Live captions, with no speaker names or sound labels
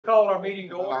Call our meeting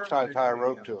to order. I'll try to tie a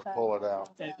rope to it, pull it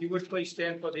out. And if you would please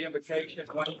stand for the invocation.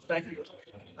 Wayne, thank you.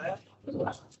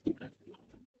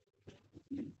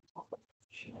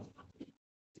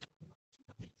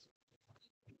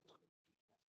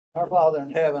 Our Father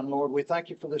in heaven, Lord, we thank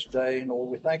you for this day. Lord,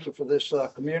 we thank you for this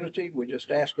community. We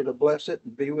just ask you to bless it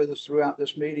and be with us throughout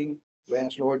this meeting. We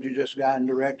ask, Lord, you just guide and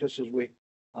direct us as we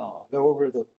go over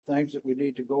the things that we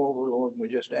need to go over, Lord. We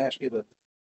just ask you to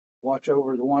watch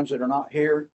over the ones that are not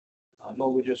here.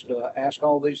 Lord, we just ask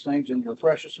all these things in your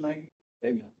precious name.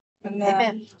 Amen.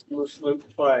 Amen. We'll salute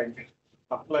the flag.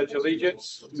 I pledge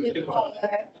allegiance To the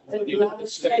flag of the United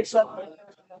States of America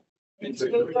and to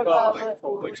the republic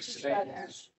for which it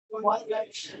stands, one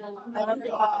nation, under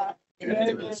God,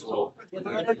 indivisible, with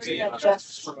liberty and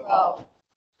justice for all.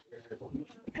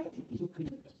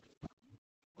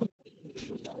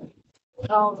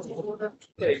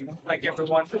 Okay, thank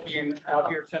everyone for being out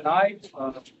here tonight.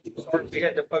 Sorry we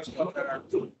had to postpone our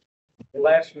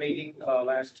last meeting,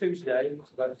 last Tuesday,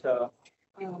 but a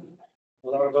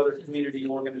lot of other community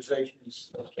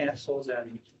organizations canceled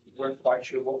and we weren't quite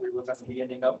sure what we were going to be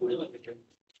ending up with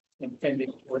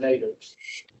impending tornadoes.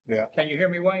 Yeah. Can you hear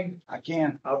me, Wayne? I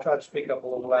can. I'll try to speak up a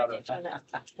little louder.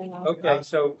 Okay,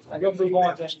 so we'll move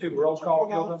on then to roll call,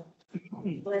 Hilda.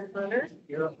 Glenn Hunter,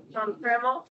 Here. Tom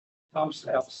Trammell, Tom's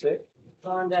out sick.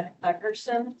 Rhonda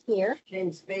Eckerson. Here.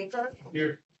 James Baker.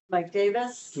 Here. Mike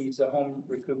Davis, He's at home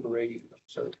recuperating,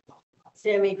 so.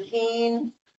 Sammy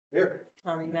Keene, Here.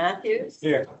 Tommy Matthews.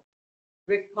 Here.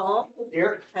 Rick Paul.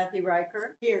 Here. Kathy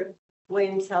Riker. Here.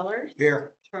 Wayne Sellers.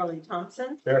 Here. Charlie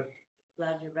Thompson. Here.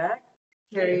 Glad you're back.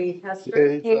 Terry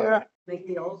Hester. Here.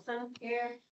 Mickey Olson.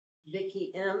 Here.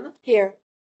 Vicky M. Here.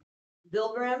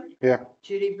 Bill Brim. Here.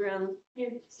 Judy Brim.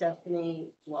 Here.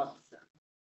 Stephanie Watson.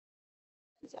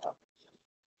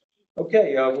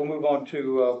 Okay, we'll move on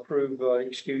to approve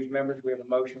excused members. We have a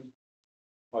motion.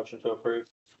 Motion to approve.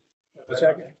 A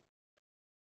second.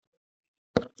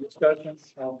 Discussion.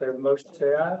 All in favor of the motion,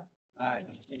 say aye. Aye.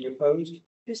 Any opposed?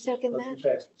 Who seconded Motion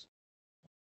that? passes.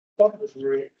 Thought it was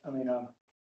Rick, Who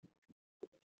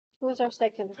was our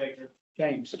second?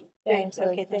 James. James,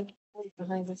 okay, thank you.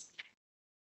 Behind us.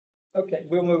 Okay,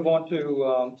 we'll move on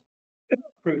to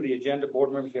approve the agenda.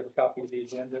 Board members, you have a copy of the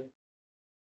agenda.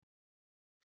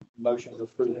 Motion to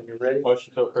approve. Are you ready?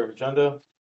 Motion to approve agenda.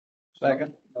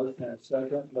 Second. Motion and a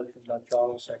second. Motion by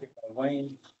Charles, second by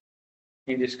Wayne.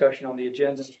 Any discussion on the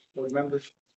agenda, board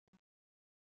members?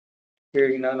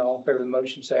 Hearing none, all in favor of the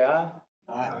motion, say aye.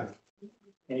 Aye.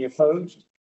 Any opposed?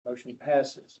 Motion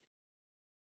passes.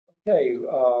 Okay,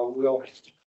 we'll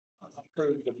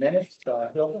approve the minutes.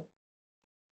 Hilda?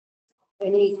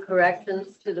 Any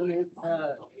corrections to the minutes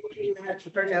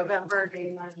for November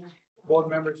Board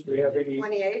members, do we have any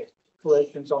 28th?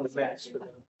 corrections on the minutes for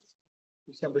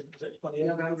December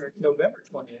 28th? November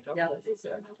 28th. Okay.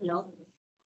 Yeah. No.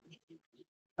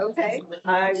 Okay,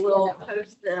 I will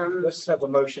post them. Let's have a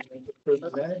motion to approve the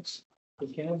minutes.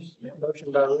 We can.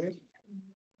 Motion by Rick,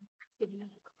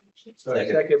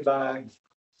 second by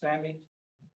Sammy.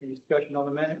 Any discussion on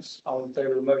the minutes? All in favor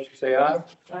of the motion, say aye.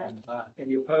 Aye.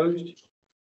 Any opposed?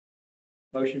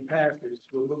 Motion passes.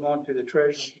 We'll move on to the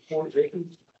treasurer's report.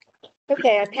 Vicky?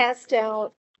 Okay, I passed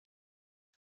out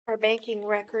our banking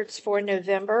records for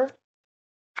November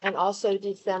and also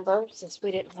December, since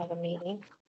we didn't have a meeting.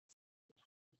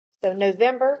 So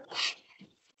November,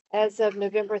 as of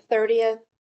November 30th,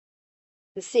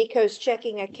 the Seacoast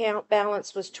checking account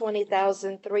balance was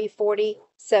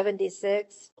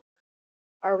 $20,340.76.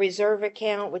 Our reserve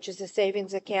account, which is a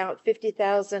savings account,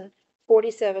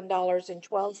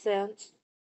 $50,047.12.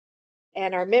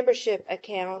 And our membership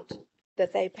account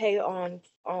that they pay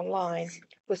online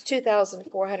was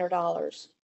 $2,400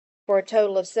 for a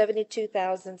total of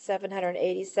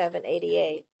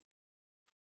 $72,787.88.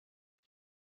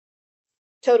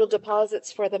 Total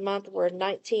deposits for the month were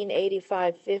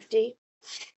 $1985.50.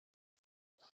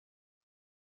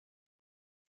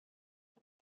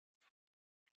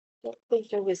 Don't think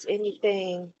there was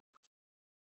anything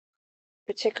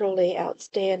particularly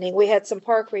outstanding. We had some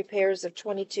park repairs of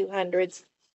 2200s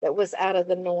that was out of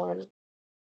the norm.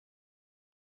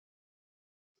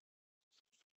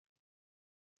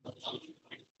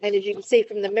 And as you can see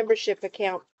from the membership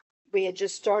account, we had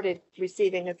just started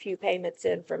receiving a few payments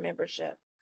in for membership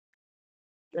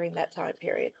during that time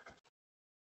period.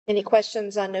 Any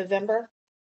questions on November?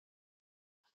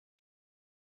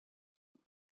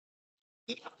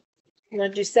 You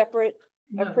want to do separate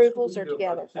approvals or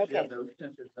together? Okay.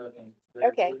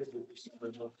 Okay.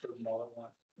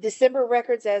 December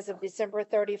records as of December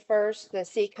 31st, the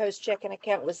Seacoast checking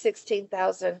account was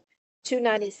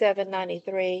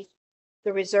 $16,297.93.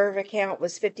 The reserve account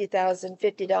was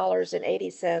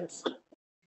 $50,050.80.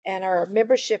 And our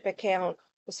membership account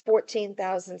was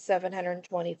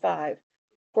 $14,725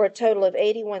 for a total of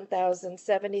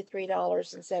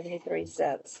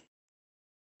 $81,073.73.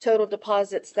 Total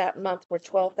deposits that month were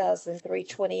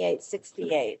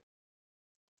 $12,328.68.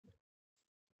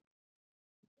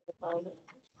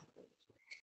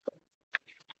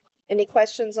 Any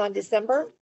questions on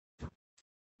December?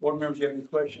 Board members, you have any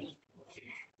questions?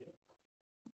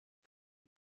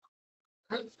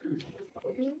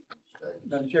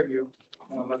 Madam Chair, you,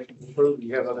 motion to approve,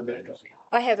 you have other business?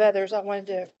 I have others I wanted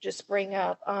to just bring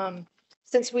up.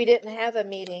 Since we didn't have a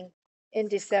meeting in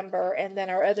December and then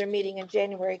our other meeting in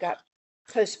January got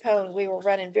postponed, we were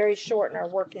running very short in our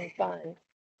working fund.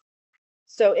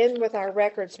 So in with our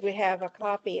records, we have a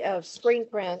copy of screen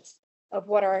prints of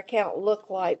what our account looked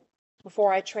like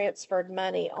before I transferred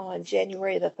money on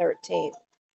January the 13th.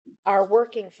 Our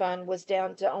working fund was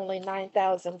down to only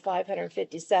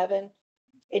 9,557,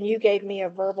 and you gave me a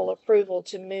verbal approval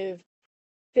to move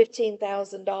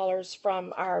 $15,000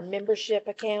 from our membership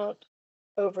account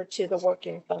over to the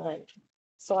working fund.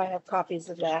 So I have copies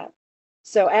of that.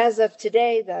 So as of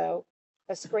today, though,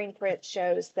 a screen print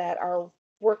shows that our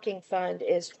working fund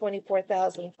is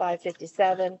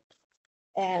 24,557,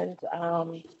 and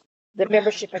the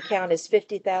membership account is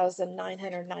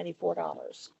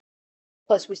 $50,994.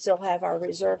 Plus, we still have our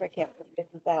reserve account for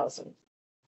 $50,000.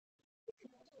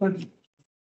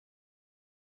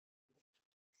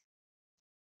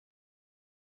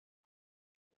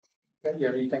 Okay, you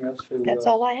have anything else to? That's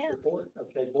all I have. Report?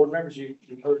 Okay, board members, you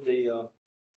heard the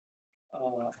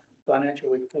financial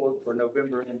report for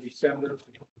November and December.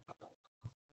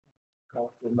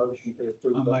 Call for the motion to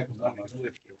approve.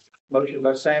 Motion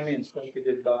by Sammy and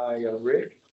seconded by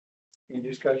Rick. Any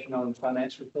discussion on the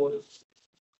finance report?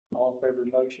 All in favor of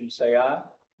the motion, say aye.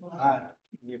 Aye.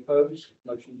 Any opposed?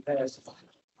 Motion passes.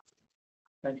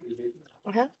 Thank you, Vic.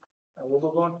 Uh-huh. We'll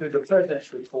move on to the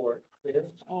president's report.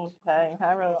 Viv? Okay,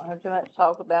 I really don't have too much to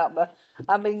talk about, but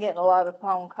I've been getting a lot of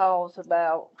phone calls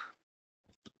about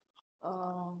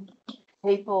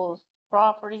people's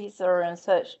properties are in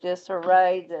such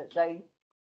disarray that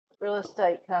real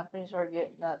estate companies are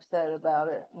getting upset about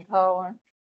it and calling,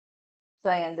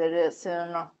 saying that it's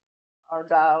in our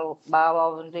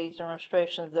bylaws and deeds and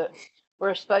restrictions that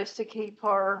we're supposed to keep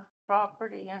our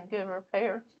property in good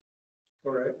repair.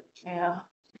 Correct. Yeah.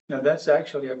 Now, that's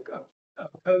actually a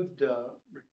code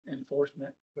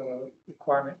enforcement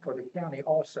requirement for the county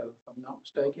also, if I'm not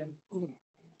mistaken.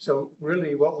 So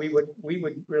really what we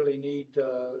would really need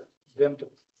them to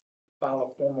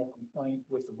file a formal complaint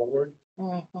with the board.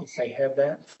 If they have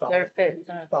that. They're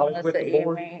fixing File it with the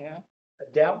board. yeah.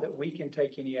 I doubt that we can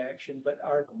take any action, but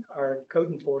our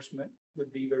code enforcement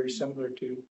would be very similar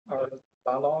to our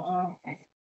bylaws.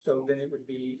 So then it would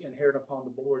be inherent upon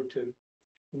the board to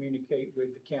communicate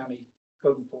with the county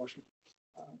code enforcement.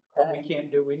 We can't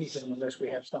do anything unless we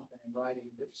have something in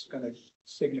writing that's gonna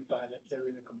signify that they're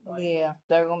in a complaint. Yeah,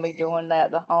 they're gonna be doing that.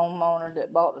 The homeowner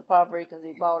that bought the property, cause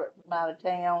he bought it from out of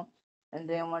town. And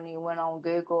then when he went on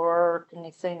Google Earth and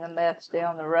he seen the mess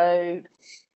down the road,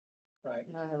 Right.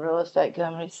 and then the real estate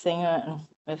company seen it,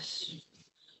 and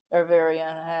they're very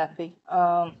unhappy.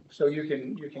 So you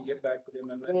can get back with them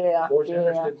and let Yeah, the board's yeah.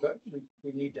 interested, but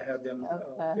we need to have them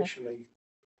Okay. officially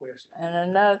request. And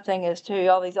another thing is too,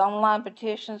 all these online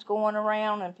petitions going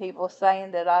around and people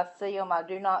saying that I see them, I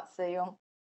do not see them.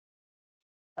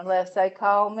 Unless they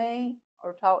call me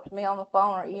or talk to me on the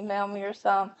phone or email me or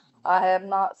something, I have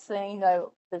not seen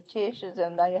no petitions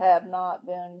and they have not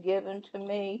been given to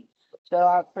me. So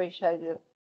I appreciate it.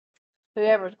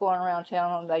 Whoever's going around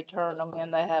telling them they turn them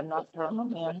in, they have not turned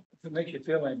them in. If it makes you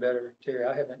feel any better, Terry,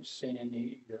 I haven't seen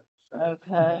any either. So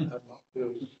Okay. I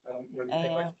don't really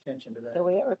pay much attention to Do that.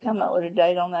 we ever come up with a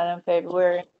date on that in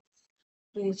February?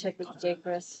 We need to check with J.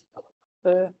 Chris.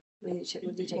 But We need to check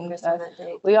with J. Chris on that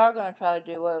date. we are gonna try to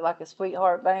do like a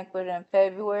sweetheart banquet in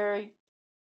February.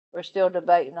 We're still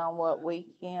debating on what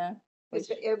weekend.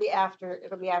 It'll be after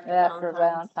After Valentine's.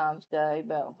 Valentine's Day,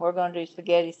 but we're gonna do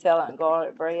spaghetti salad and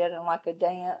garlic bread and like a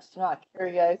dance, not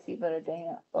karaoke, but a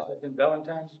dance. In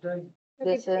Valentine's Day?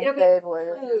 This in It'll be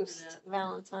February. post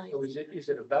Valentine's. So is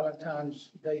it a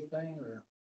Valentine's Day thing or?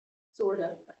 Sort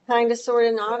of. Kind of, sort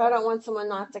of not. I don't want someone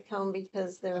not to come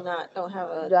because they're don't have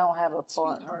a Don't have a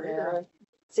sweetheart partner. or a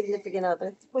significant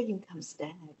other. Well, you can come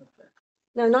stag.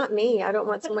 No, not me. I don't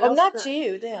want someone Oh, else. not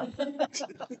you, them.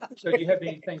 So do you have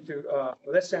anything to, well,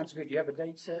 that sounds good. Do you have a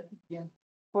date set again?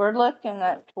 We're looking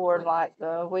at toward like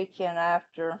the weekend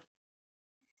after,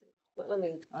 Let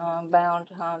me,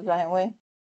 Valentine's, ain't we?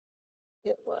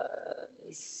 it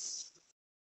was.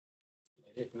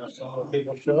 If some more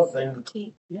people show up, then.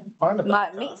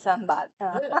 Might meet somebody.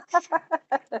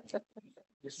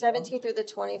 Seventeenth through the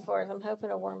 24th. I'm hoping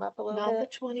to warm up a little Not the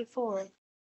bit. 24th.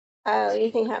 Oh,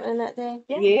 anything happening that day?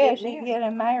 Yeah, she's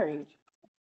getting married.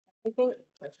 I think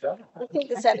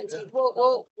the 17th.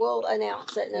 We'll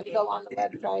announce it and it'll go on the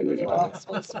website as well as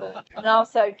Facebook. And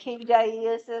also key day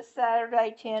is this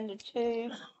Saturday, 10 to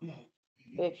 2.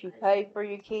 If you pay for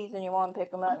your keys and you want to pick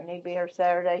them up, you need to be here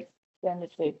Saturday, 10 to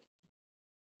 2.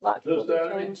 Lots will be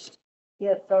changed.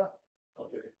 Yes, sir.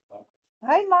 Okay.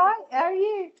 Hey, Mike, how are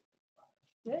you?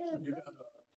 You got,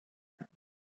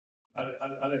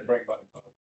 I didn't bring my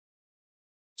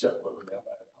checkbook with me.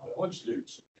 What's due?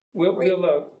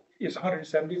 It's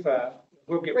 175.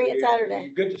 We'll get. Bring it with you. Saturday.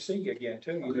 Good to see you again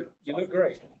too. You look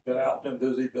great. Been out, been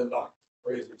busy, been like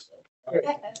crazy.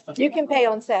 So. You can pay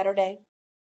on Saturday.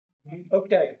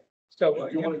 Okay, so.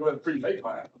 Well, you want to go ahead and prepay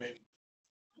mine? I mean,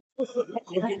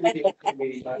 You'll get with the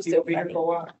committee. You'll be here for a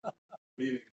while.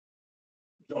 meeting.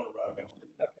 Don't arrive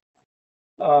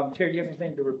now. Terry, you have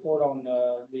anything to report on,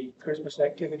 the Christmas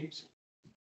activities?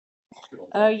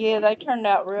 Oh, yeah, they turned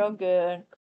out real good.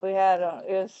 We had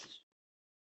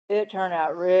it turned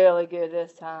out really good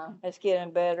this time. It's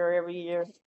getting better every year.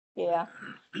 Yeah,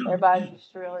 everybody's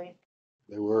really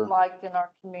They were. liking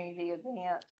our community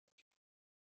event.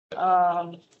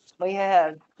 We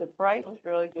had, the parade was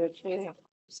really good too.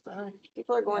 It's fun.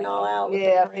 People are going all out. with the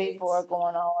Yeah, parades. people are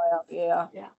going all out, yeah.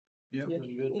 Yeah, it was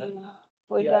good. Yeah.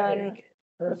 We Yeah, done.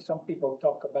 Heard some people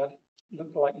talk about it,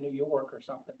 looked like New York or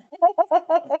something.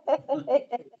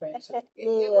 Fancy.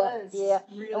 It was. Yeah,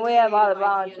 really and we had a lot of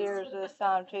creative ideas. volunteers this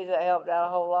time too that helped out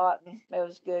a whole lot, and it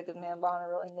was good because me and Bonnie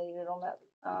really needed them that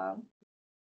time.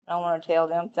 I want to tell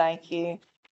them thank you.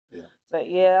 Yeah. But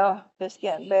yeah, it's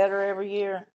getting better every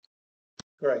year.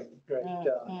 Great.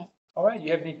 Mhm. All right,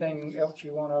 you have anything else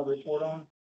you want to report on?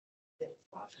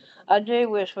 I do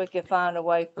wish we could find a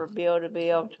way for Bill to be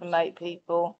able to make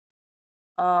people,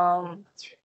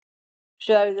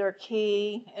 show their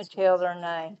key and tell their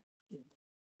name.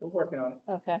 We're working on it.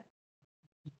 Okay.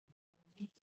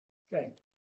 Okay.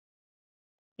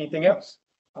 Anything else?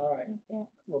 All right, Yeah.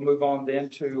 we'll move on then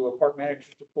to a park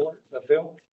manager's report.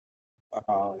 Bill?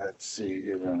 Let's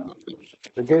see,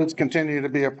 the gates continue to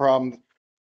be a problem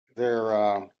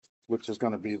there, which is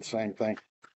gonna be the same thing.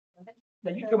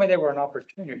 Now, you told me they were an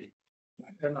opportunity.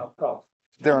 They're not a problem.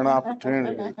 They're an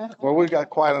opportunity. Well, we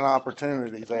got quite an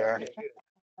opportunity there.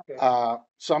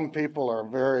 Some people are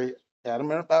very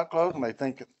adamant about closing. They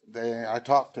think I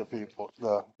talk to people,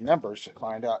 the members, to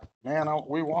find out, man,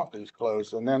 we want these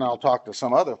closed. And then I'll talk to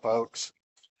some other folks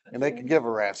and they can give a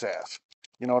rat's ass.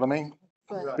 You know what I mean?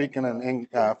 Right. Speaking in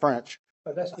French.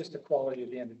 But that's just the quality of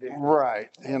the individual. Right.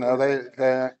 You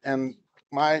know, and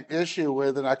my issue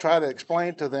with it, I try to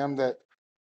explain to them that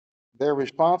they're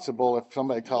responsible if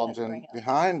somebody comes in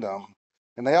behind them.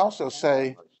 And they also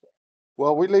say,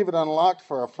 well, we leave it unlocked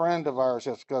for a friend of ours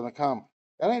that's gonna come.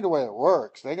 That ain't the way it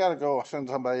works. They gotta go send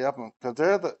somebody up because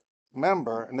they're the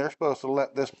member and they're supposed to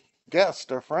let this guest,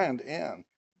 their friend, in.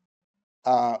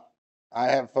 I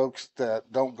have folks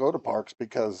that don't go to parks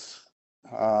because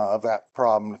of that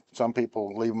problem. Some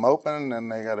people leave them open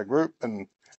and they got a group, and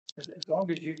As long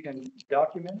as you can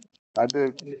document, I do.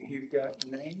 and if you've got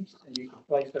names and you can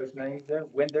place those names there,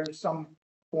 when there's some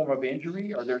form of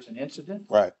injury or there's an incident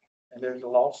Right. and there's a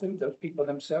lawsuit, those people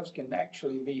themselves can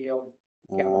actually be held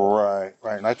accountable. Right.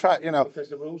 And I try, Because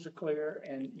the rules are clear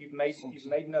and you've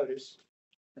made notice,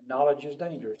 that knowledge is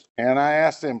dangerous. and I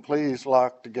asked them, please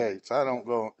lock the gates. I don't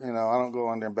go in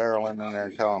there barreling in there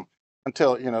and tell them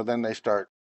until, then they start,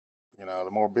 the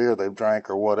more beer they've drank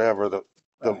or whatever, the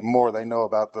more they know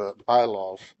about the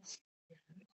bylaws.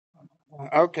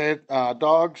 Okay,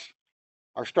 dogs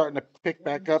are starting to pick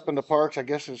back up in the parks. I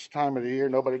guess it's time of the year.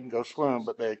 Nobody can go swim,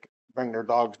 but they bring their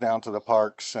dogs down to the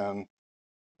parks. And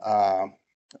I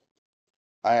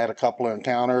had a couple of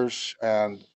encounters,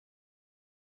 and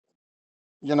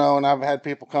and I've had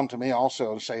people come to me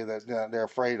also and say that they're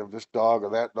afraid of this dog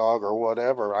or that dog or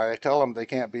whatever. I tell them they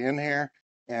can't be in here,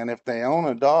 and if they own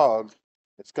a dog,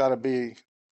 it's got to be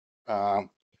a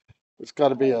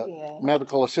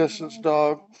medical assistance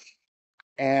dog.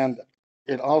 And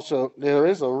there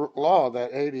is a law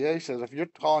that ADA says if you're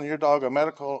calling your dog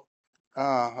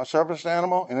a service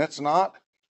animal and it's not,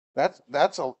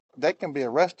 they can be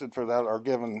arrested for that or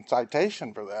given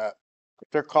citation for that if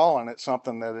they're calling it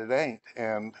something that it ain't.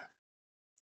 And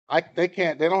they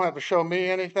don't have to show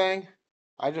me anything.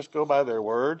 I just go by their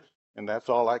word, and that's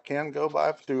all I can go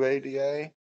by through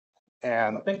ADA.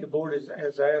 And, I think the board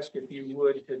has asked if you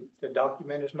would to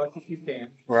document as much as you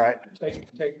can. right.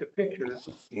 Take the pictures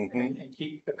Mhm. and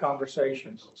keep the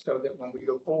conversations so that when we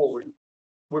go forward,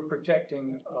 we're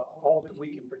protecting, all that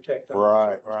we can protect.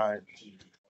 Right, right.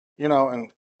 You know,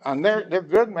 and they're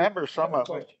good members, some of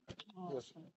them.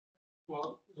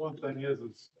 Well, one thing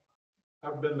is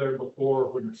I've been there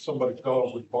before when somebody's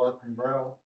dog would bark and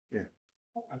growl. Yeah.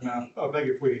 And I think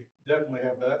if we definitely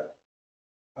have that,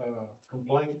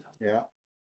 complaint, Yeah,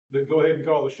 then go ahead and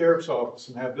call the sheriff's office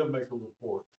and have them make a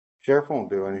report. sheriff won't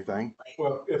do anything.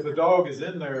 Well, if the dog is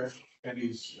in there and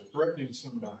he's threatening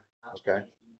somebody,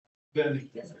 Okay, then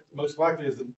most likely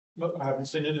I haven't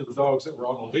seen any of the dogs that were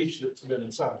on a leash that's been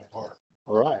inside the park.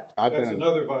 all right. I've That's been,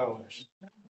 another violation.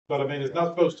 But I mean, it's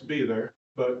not supposed to be there,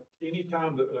 but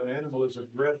anytime that an animal is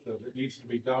aggressive, it needs to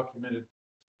be documented.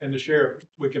 And the sheriff,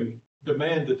 we can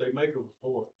demand that they make a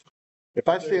report. if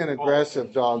I see an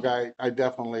aggressive dog, I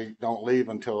definitely don't leave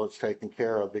until it's taken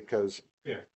care of because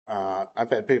Yeah. I've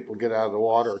had people get out of the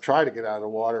water or try to get out of the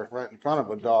water right in front of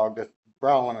a dog that's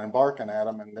growling and barking at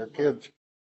them and their kids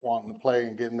wanting to play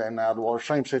and getting them out of the water.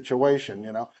 Same situation,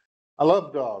 you know. I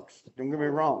love dogs. Don't get me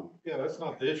wrong. Yeah, that's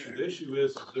not the issue. The issue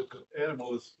is if the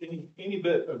animal is any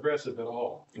bit aggressive at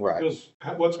all. Right. Because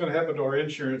what's gonna happen to our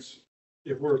insurance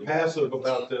if we're passive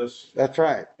about this That's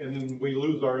right. and then we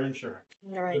lose our insurance?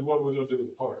 Right. Then what are we gonna do with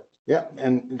the park? Yeah,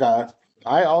 and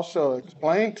I also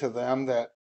explained to them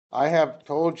that I have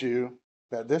told you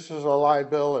that this is a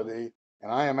liability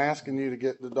and I am asking you to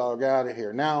get the dog out of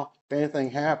here. Now, if anything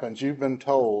happens, you've been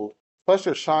told, plus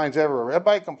there's signs everywhere.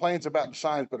 Everybody complains about the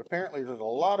signs, but apparently there's a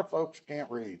lot of folks who can't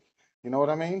read. You know what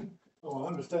I mean? Oh, I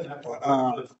understand that.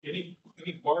 Uh, Any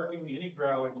barking, any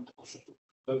growling,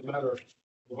 doesn't matter,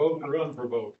 vote and run for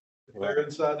vote. If they're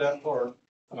inside that park,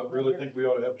 I really think we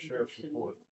ought to have a sheriff's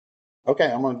report.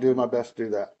 Okay, I'm gonna do my best to do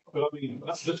that. But I mean,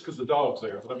 not just because the dog's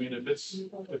there, but I mean, if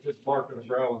it's barking and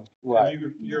growling, Right.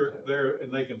 and you're there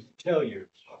and they can tell you.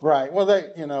 Right, well,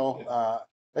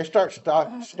 they start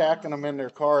stacking them in their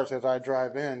cars as I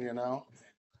drive in, you know?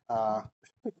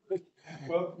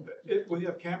 Well, we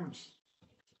have cameras.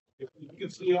 If you can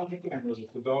see on the cameras,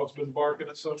 if the dog's been barking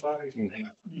at somebody,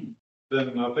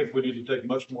 then I think we need to take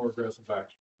much more aggressive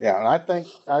action. Yeah, and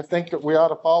I think that we ought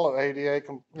to follow ADA,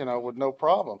 with no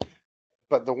problem.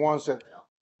 But the ones that,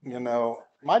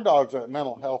 my dog's a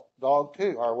mental health dog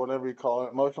too, or whatever you call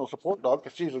it, emotional support dog,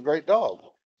 because she's a great dog.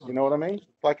 You know what I mean?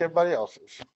 Like everybody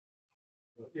else's.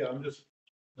 Yeah, I'm just.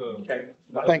 Okay.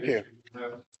 Thank you.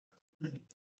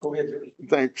 Go ahead.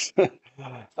 Thanks.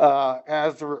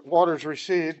 As the waters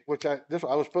recede, which I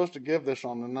was supposed to give this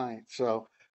on the 9th, so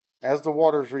as the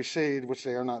waters recede, which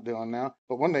they are not doing now,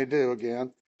 but when they do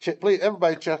again, please,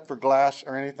 everybody check for glass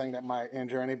or anything that might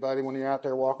injure anybody when you're out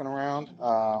there walking around.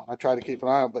 I try to keep an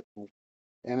eye out,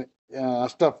 but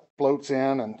stuff floats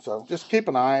in, and so just keep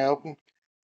an eye open.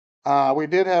 We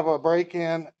did have a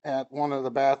break-in at one of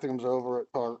the bathrooms over at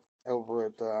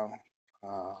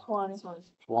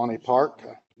Swanee Park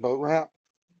boat ramp.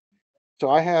 So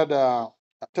I had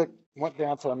went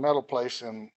down to a metal place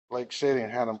in Lake City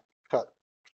and had them cut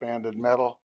expanded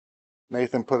metal.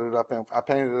 Nathan put it up, and I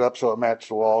painted it up so it matched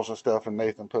the walls and stuff, and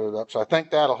Nathan put it up. So I think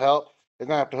that'll help. They're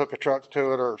gonna have to hook a truck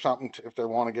to it or something if they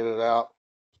want to get it out.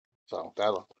 So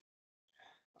that'll.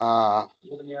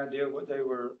 You have any idea what they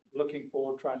were looking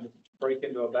for, trying to break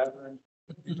into a bathroom?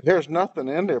 There's nothing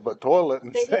in there but toilet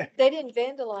and They didn't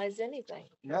vandalize anything.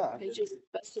 yeah. They just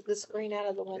busted the screen out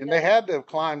of the window. And they had to have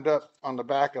climbed up on the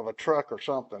back of a truck or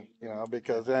something,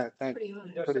 because that Pretty high.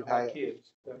 It does Pretty sound like high.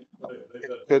 kids.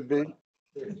 it could be.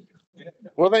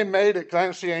 Well, they made it 'cause I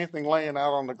didn't see anything laying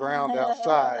out on the ground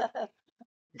outside.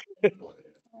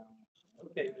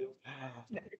 Okay, Bill.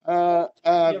 Uh,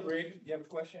 Rick, you have a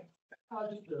question? I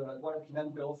just want to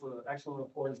commend Bill for the excellent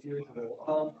report here today.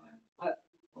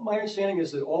 My understanding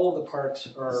is that all of the parks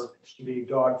are to be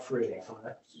dog-free,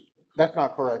 correct? That's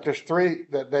not correct. There's 3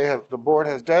 that the board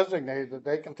has designated that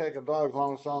they can take a dog as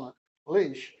long as it's on a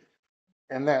leash.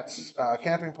 And that's,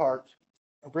 camping park,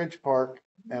 bridge park,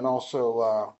 and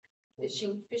also,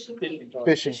 Fishing. fishing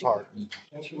park.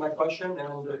 Answer my question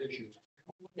and the issue.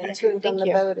 And to and from the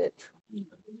boat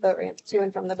boat ramp, to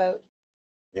and from the boat.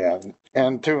 Yeah,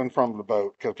 and to and from the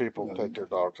boat, because people take their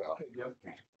dogs out. Yep.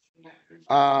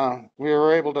 I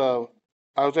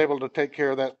was able to take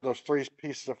care of those 3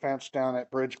 pieces of fence down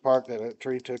at Bridge Park that a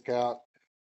tree took out.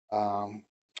 I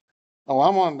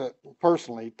wanted to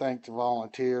personally thank the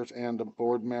volunteers and the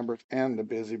board members and the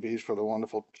Busy Bees for the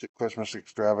wonderful Christmas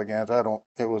extravaganza.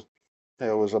 It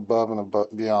was above and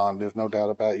beyond. There's no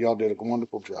doubt about it. Y'all did a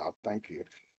wonderful job. Thank you.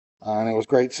 And it was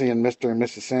great seeing Mr. and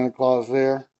Mrs. Santa Claus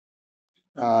there.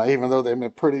 even though they've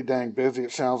been pretty dang busy,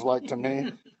 it sounds like to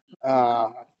me. Uh,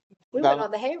 We went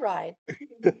on the hayride.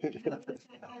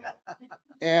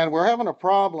 And we're having a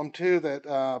problem too that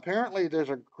apparently there's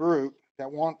a group that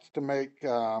wants to make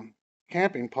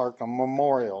camping park a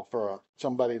memorial for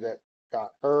somebody that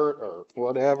got hurt or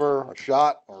whatever, or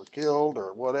shot or killed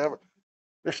or whatever.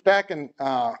 They're stacking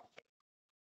 2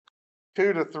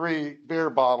 to 3 beer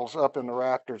bottles up in the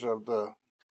rafters of the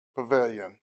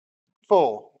pavilion,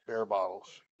 full beer bottles.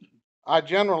 I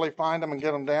generally find them and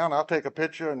get them down. I'll take a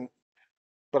picture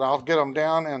but I'll get them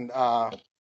down and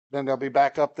then they'll be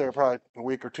back up there probably a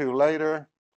week or 2 later.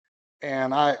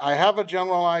 And I have a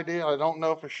general idea. I don't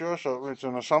know for sure, so it's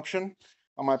an assumption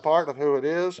on my part of who it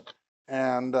is.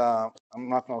 And I'm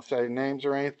not going to say names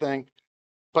or anything,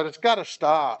 but it's got to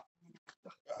stop.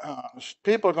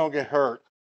 People are going to get hurt.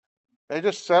 They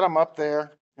just set them up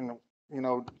there, and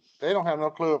they don't have no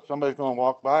clue if somebody's going to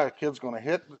walk by, a kid's going to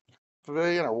hit the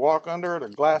pavilion or walk under it, or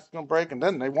glass is going to break, and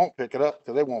then they won't pick it up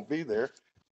because they won't be there.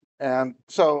 And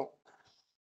so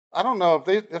I don't know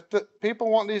if the people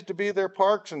want these to be their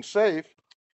parks and safe.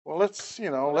 Well, let's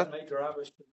That may drive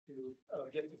us to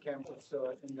get the cameras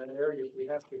in that area if we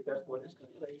have to, if that's what it's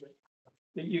going to take.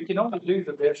 You can only do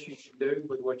the best you can do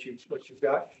with what you've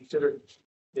got. Consider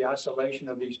the isolation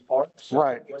of these parks.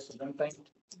 Right. What's the one thing?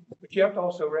 But you have to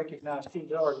also recognize too,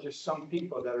 there are just some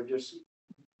people that are just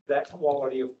that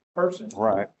quality of person.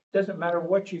 Right. Doesn't matter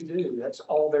what you do. That's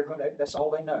all that's all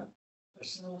they know.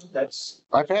 That's.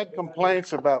 I've had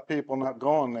complaints about people not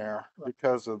going there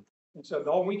because of. And so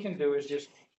all we can do is just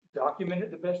document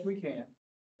it the best we can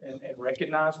and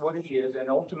recognize what it is. And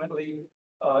ultimately,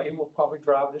 it will probably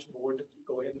drive this board to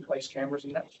go ahead and place cameras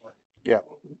in that part. Yeah.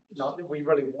 Not that we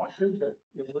really want to, but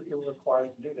it will require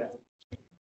us to do that.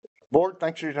 Board,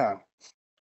 thanks for your time.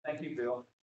 Thank you, Bill.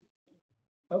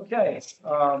 Okay,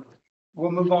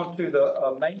 we'll move on to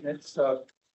the maintenance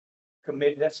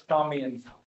committee. That's Tommy and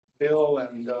Bill,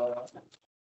 and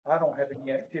I don't have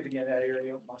any activity in that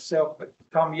area myself, but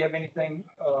Tommy, you have anything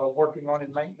working on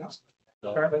in maintenance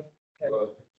currently?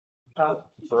 Okay.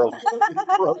 Broke.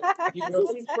 He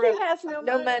has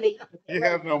No money. You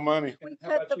have no money. We How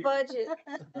cut about the you? budget.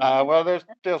 Well, there's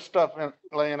still stuff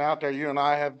laying out there. You and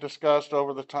I have discussed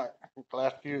over the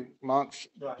last few months,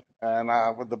 Right.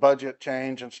 and with the budget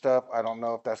change and stuff, I don't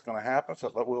know if that's going to happen. So,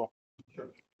 but we'll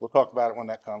talk about it when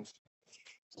that comes.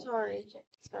 Sorry.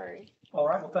 All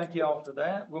right, well, thank you all for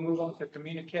that. We'll move on to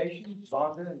communications,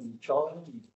 Vonda and Charlie.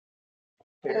 and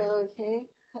Terry. Okay.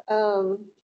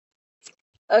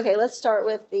 Okay, let's start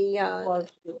with the,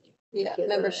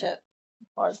 membership.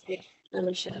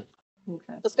 Membership.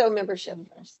 Okay. Let's go membership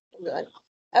first. Good.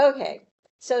 Okay,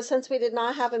 so since we did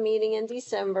not have a meeting in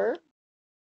December,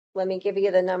 let me give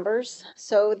you the numbers.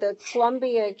 So the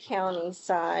Columbia County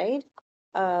side,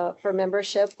 for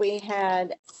membership, we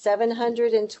had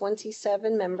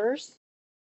 727 members.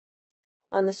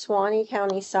 On the Suwannee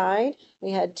County side,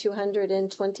 we had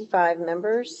 225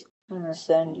 members.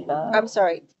 175. I'm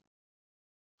sorry.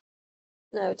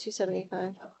 No,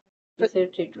 275.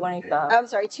 225. I'm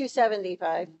sorry,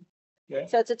 275. Okay.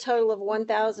 So it's a total of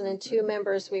 1,002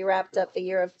 members we wrapped up the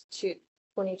year of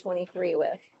 2023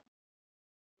 with.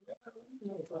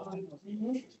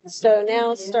 So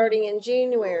now, starting in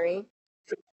January,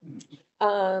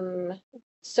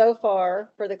 so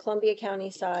far for the Columbia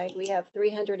County side, we have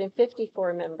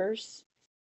 354 members.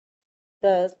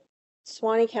 The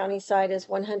Suwannee County side is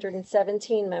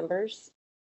 117 members.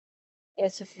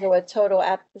 It's for a total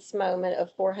at this moment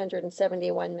of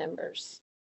 471 members.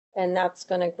 And that's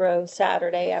going to grow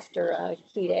Saturday after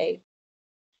Key Day.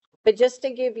 But just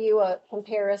to give you a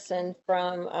comparison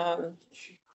from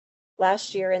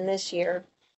last year and this year,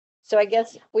 so I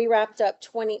guess we wrapped up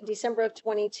December of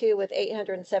 22 with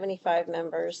 875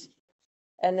 members.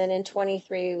 And then in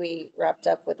 23, we wrapped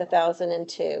up with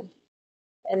 1,002.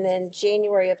 And then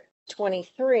January of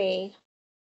 23,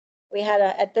 we had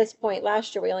at this point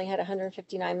last year, we only had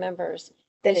 159 members.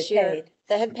 That This had year, paid.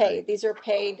 that had paid. These are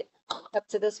paid up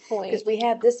to this point. Because we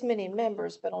have this many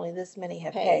members, but only this many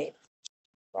have Paid. paid.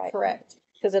 Right. Correct,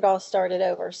 because it all started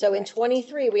over. So in Right.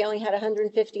 23, we only had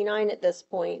 159 at this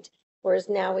point, whereas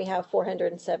now we have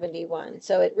 471.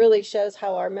 So it really shows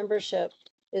how our membership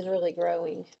is really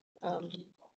growing.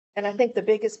 And I think the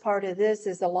biggest part of this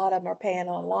is a lot of them are paying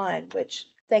online, which,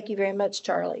 thank you very much,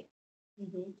 Charlie.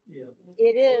 Yeah.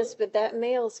 It is, but that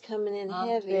mail's coming in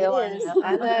heavy. It is.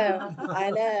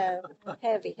 I know.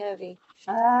 Heavy.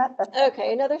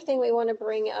 Okay, another thing we want to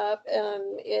bring up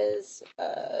is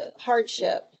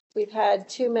hardship. We've had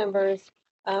 2 members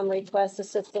request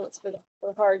assistance for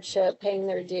hardship, paying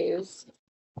their dues.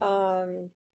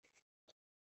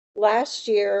 Last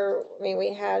year, I mean,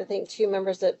 we had, I think, two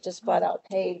members that just flat out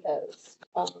paid those.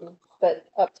 But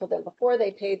up till then, before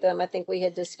they paid them, I think we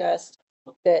had discussed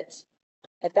that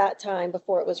at that time,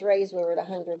 before it was raised, we were at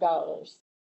 $100.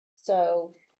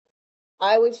 So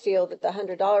I would feel that the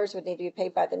 $100 would need to be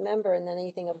paid by the member, and then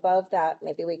anything above that,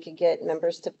 maybe we could get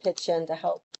members to pitch in to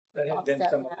help. That has been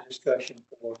Offset some of the that. discussion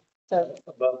for So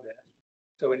above that.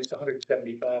 So it's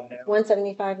 175 now.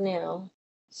 175 now.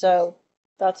 So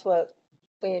that's what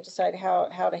we need to decide how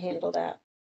to handle that.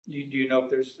 Do you know if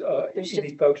there's, There's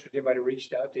any folks, or anybody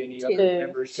reached out to any other Two.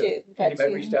 members? Two. We've had Anybody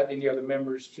two. reached out to any other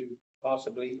members to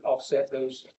possibly offset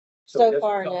those? So it doesn't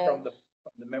far, come no.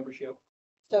 From the membership?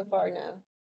 So far, no.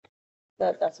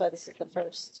 That's why this is the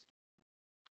first.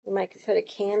 We might could put a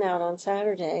can out on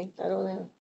Saturday. I don't know.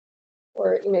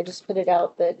 Or, just put it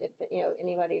out that if,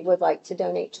 anybody would like to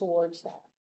donate towards that.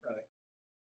 Right.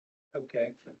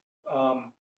 Okay.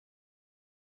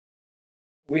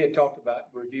 We had talked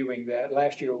about reviewing that.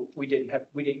 Last year, we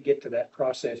didn't get to that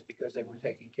process because they were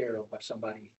taken care of by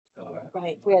somebody.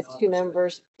 Right. We had two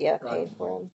members, paid Right.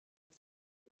 for them.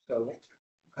 So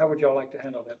how would y'all like to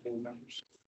handle that, board members?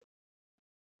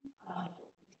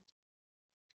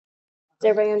 Does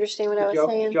everybody understand what I was Did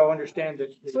saying? y'all understand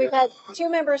that? So we've had two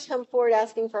members come forward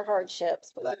asking for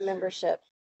hardships with the membership.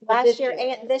 Last year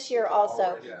and this year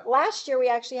also. Last year, we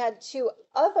actually had two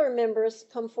other members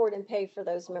come forward and pay for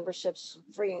those memberships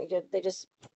free. They just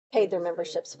paid their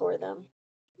memberships for them.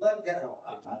 Let go.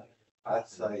 I'd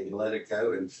say let it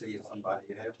go and see if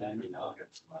somebody has one and I'll get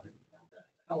somebody.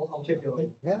 I'll tip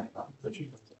you. Yeah.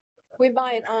 We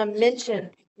might, mention,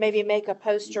 maybe make a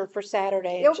poster for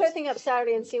Saturday. You'll put everything up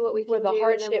Saturday and see what we can With do. a and then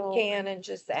hardship we'll- can and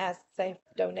just ask, say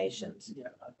donations. Yeah,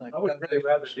 I think I would really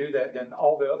rather do that than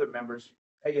all the other members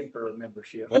paying for a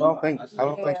membership. I don't think, I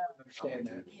I understand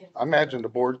that. imagine the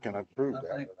board can approve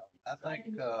I that.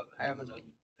 think,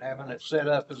 having it set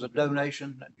up as a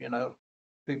donation,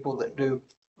 people that do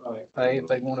Right. pay, if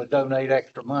they want to donate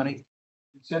extra money.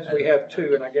 Since we have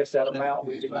two, and I guess that amount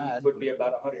would be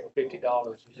about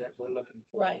 $150, is that we're looking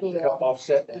for. Right. To help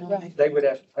offset that. Right. They would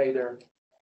have to pay their.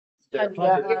 The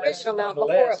original amount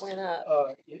before it went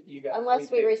up, You got.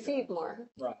 unless we $350. receive more.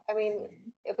 Right. I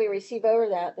mean, if we receive over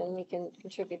that, then we can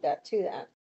contribute that to that.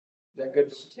 Is that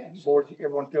good, board,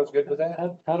 everyone feels good with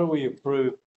that? How do we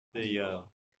approve the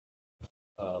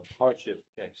hardship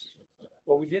case?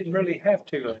 Well, we didn't really have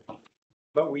to,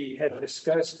 but we had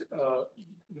discussed,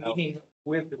 meeting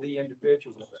with the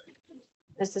individual.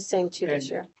 It's the same two this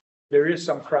year. There is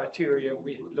some criteria,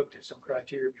 we looked at some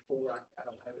criteria before, I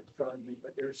don't have it in front of me,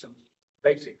 but there's some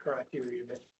basic criteria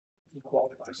that you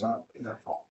qualify.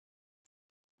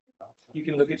 You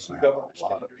can look at some government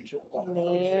standards.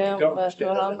 Yeah, Government that's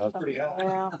what I'm standards are pretty high.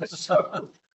 Yeah. So,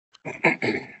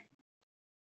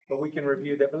 but we can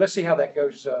review that, but let's see how that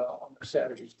goes, on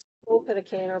Saturday. We'll put a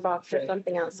canner box or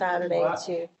something out Saturday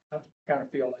too. I kind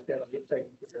of feel like that'll get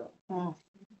taken care of.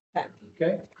 Okay.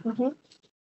 Okay?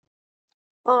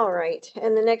 All right,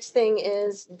 and the next thing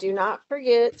is, do not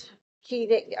forget,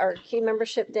 our key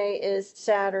membership day is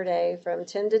Saturday from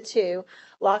 10 to 2.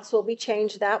 Locks will be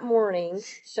changed that morning,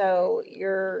 so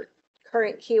your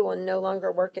current key will no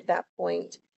longer work at that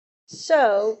point.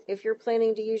 So if you're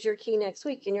planning to use your key next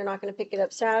week and you're not going to pick it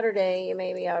up Saturday, you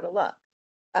may be out of luck.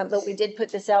 But we did put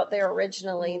this out there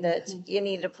originally that you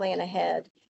need to plan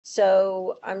ahead.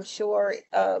 So I'm sure,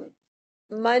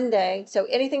 Monday, so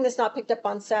anything that's not picked up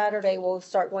on Saturday will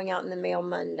start going out in the mail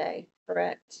Monday,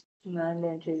 correct? Monday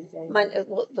and Tuesday. Monday,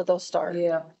 they'll start.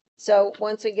 Yeah. So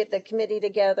once we get the committee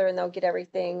together and they'll get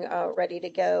everything ready to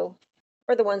go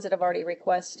for the ones that have already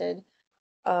requested.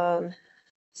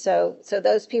 So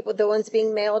those people, the ones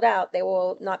being mailed out, they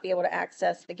will not be able to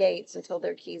access the gates until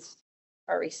their keys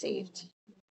are received.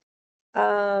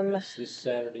 This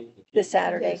Saturday? This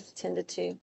Saturday, 10 to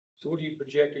 2. So what are you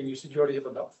projecting? You said you already have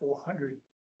about 400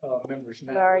 members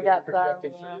now. We already got What are you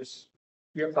projecting 500. for this?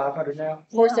 You're at 500 now?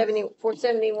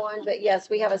 471, but yes,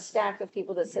 we have a stack of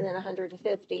people that send in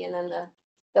 150 and then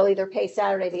they'll either pay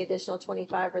Saturday the additional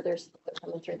 25 or they're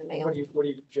coming through the mail. What are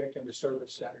you projecting to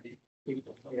service Saturday?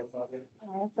 People, we have about it.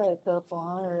 I'd say a couple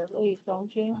hundred at least,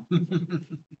 don't you?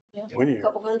 When A you,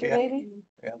 couple hundred Yeah. maybe?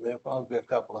 Yeah, there'll probably be a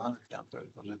couple of hundred come through,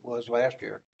 because it was last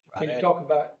year. Can you talk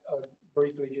about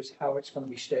briefly just how it's going to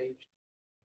be staged?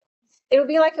 It'll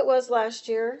be like it was last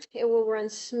year. It will run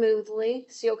smoothly.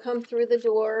 So you'll come through the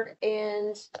door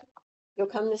and you'll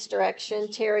come this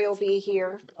direction. Terry will be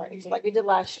here, like we did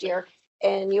last year.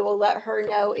 And you will let her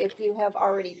know if you have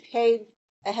already paid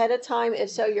ahead of time.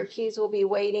 If so, your keys will be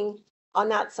waiting on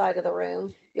that side of the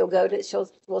room. You'll go to,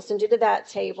 we'll send you to that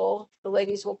table. The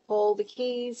ladies will pull the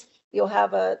keys. You'll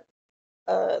have a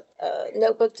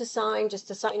notebook to sign, just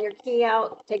to sign your key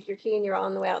out, take your key and you're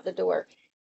on the way out the door.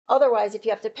 Otherwise, if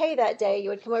you have to pay that day, you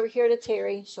would come over here to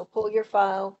Terry, she'll pull your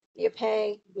file, you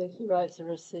pay. Vicky writes a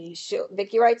receipt.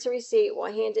 Vicky writes a receipt,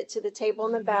 we'll hand it to the table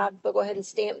in the back, they'll go ahead and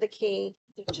stamp the key.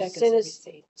 Check Soon us as-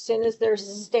 receipt. Soon as they're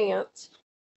stamped,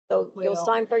 you'll Well-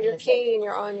 sign for your key and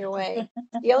you're on your way.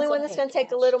 The only one that's gonna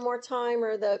take a little more time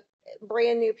are the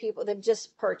brand new people that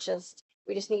just purchased.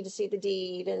 We just need to see the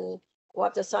deed and we'll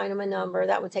have to sign them a number.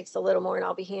 That one takes a little more and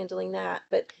I'll be handling that.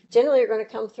 But generally you're gonna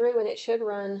come through and it should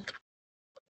run.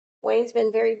 Wayne's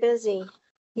been very busy.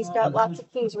 He's got lots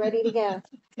of keys ready to go.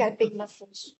 Got a big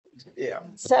message. Yeah.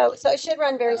 So it should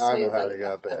run very I know how smoothly. they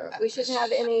got that. We shouldn't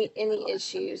have any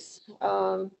issues.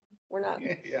 We're not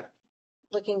Yeah.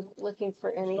 looking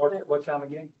for any, Start at what time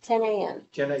again? 10 a.m.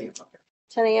 10 a.m. Okay.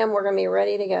 10 a.m. We're gonna be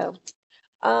ready to go.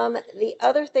 The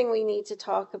other thing we need to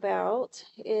talk about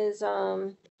is,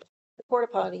 the porta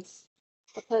potties.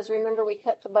 Because remember, we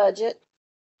cut the budget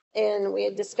and we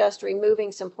had discussed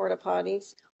removing some porta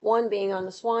potties. One being on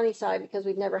the Swanee side because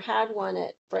we've never had one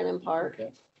at Brennan Park.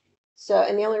 Okay. So,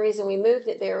 and the only reason we moved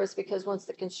it there was because once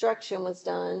the construction was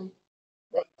done,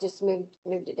 they just moved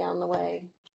it down the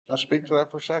way. Can I speak to that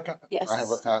for a second? Yes. I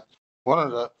have one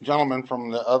of the gentlemen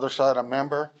from the other side, a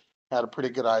member, had a pretty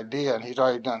good idea and he's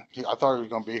already done, I thought he was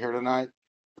gonna be here tonight.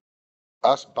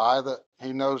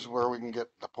 He knows where we can get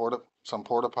some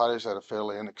porta potties at a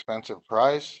fairly inexpensive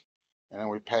price. And then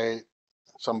we pay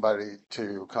somebody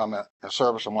to come and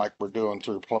service them like we're doing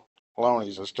through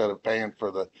Polonies instead of paying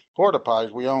for the porta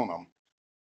potties, we own them.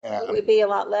 It And would be a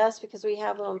lot less because we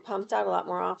have them pumped out a lot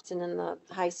more often in the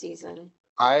high season.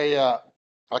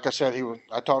 like I said,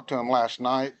 I talked to him last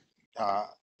night,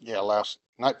 last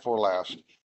night before last.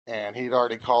 And he'd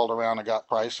already called around and got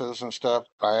prices and stuff.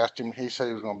 I asked him, he said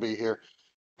he was gonna be here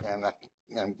and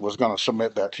was gonna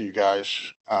submit that to you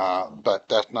guys. But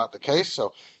that's not the case,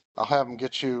 so I'll have him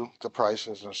get you the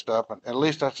prices and stuff. And at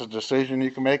least that's a decision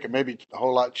you can make. It may be a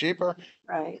whole lot cheaper.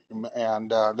 Right. And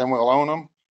then we'll own them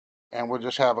and we'll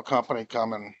just have a company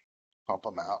come and pump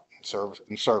them out and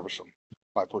service them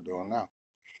like we're doing now.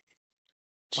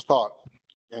 It's a thought.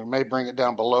 It may bring it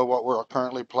down below what we're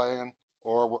currently paying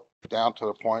or down to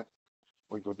the point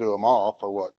we could do them all for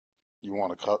what you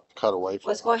want to cut away from.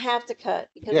 Was going to have to cut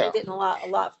because Yeah. we didn't a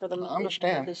lot for them I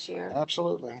understand. this year.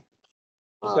 Absolutely.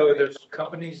 So there's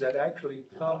companies that actually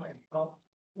come and pump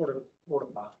porta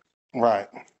potties. Right.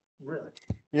 Really?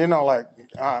 You know, like,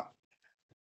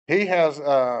 he has,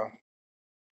 I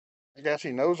guess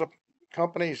he knows the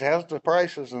companies, has the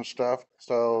prices and stuff.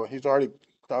 So he's already,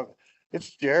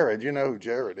 it's Jared, you know who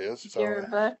Jared is. So,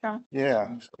 Jared Blackstone?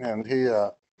 yeah. And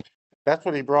that's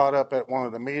what he brought up at one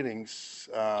of the meetings,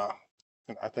 I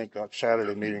think a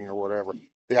Saturday meeting or whatever.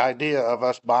 The idea of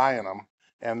us buying them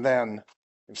and then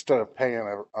instead of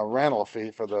paying a rental fee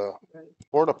for the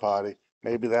porta potty,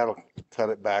 maybe that'll cut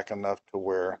it back enough to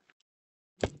where,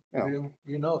 You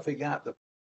know, if he's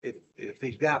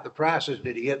got the prices,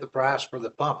 did he get the price for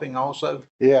the pumping also?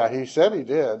 yeah, he said he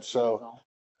did. So,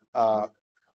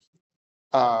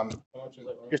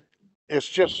 it's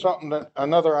just something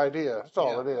another idea. That's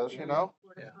all it is, you know?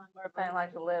 We're paying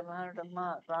like 1,100 a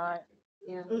month, right?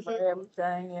 Yeah. For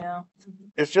everything, yeah.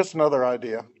 It's just another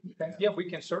idea. Okay. Yeah, we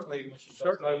can certainly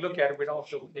look at it. We'd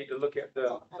also need to look at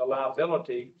the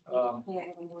liability,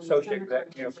 associated with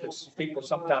that, because people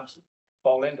sometimes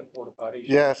fall into porta potties.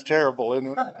 Yeah, it's terrible,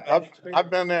 isn't it?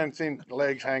 I've been there and seen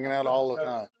legs hanging out all the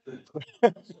time.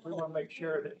 We want to make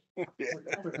sure that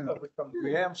we're covered from.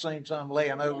 We haven't seen some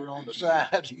laying over on the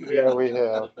side. Yeah, we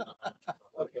have.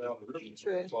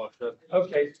 True.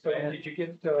 Okay, so did you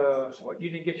get, you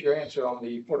didn't get your answer on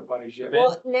the porta potties yet?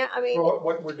 Well, now, I mean, For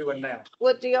what we're doing now?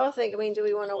 what do y'all think? I mean, do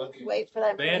we want to wait for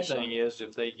that Bad information? thing is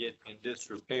if they get in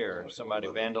disrepair, if somebody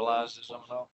vandalizes them,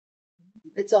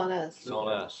 It's on us. it's on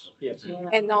us. Yes.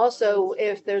 And also,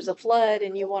 if there's a flood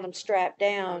and you want them strapped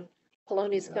down,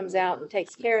 Polonius comes out and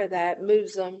takes care of that,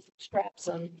 moves them, straps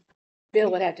them. Bill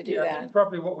would have to do Yeah, that.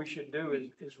 probably what we should do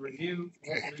is review,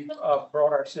 what we've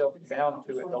brought ourselves down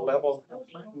to at the level. of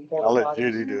porta I'll let potties,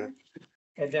 Judy do it.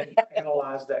 And then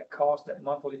analyze that cost, that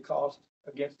monthly cost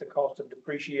against the cost of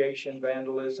depreciation,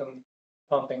 vandalism,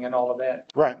 pumping and all of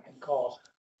that. Right. And cost,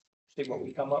 see what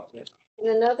we come up with. And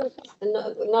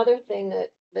another thing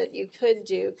that you could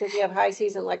do, because you have high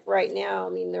season, like right now, I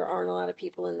mean, there aren't a lot of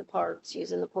people in the parks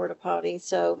using the porta potty,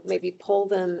 so maybe pull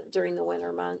them during the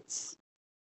winter months.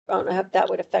 I don't know if that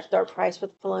would affect our price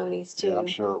with Polonies Yeah, I'm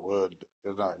too. sure it would.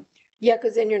 It's not, Yeah,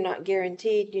 because then you're not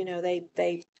guaranteed,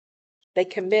 they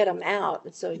commit them out,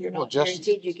 and so you're Well, not just-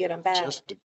 guaranteed you get them back.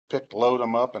 just to load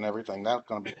them up and everything, that's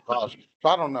gonna be a cost. So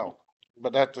I don't know.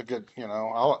 but that's a good,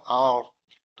 I'll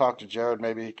talk to Jared.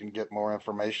 Maybe he can get more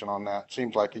information on that.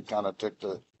 Seems like he kind of took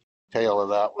the tail of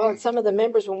that Well, one. and some of the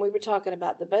members, when we were talking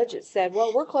about the budget, said,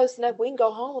 well, we're close enough. We can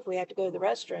go home if we have to go to the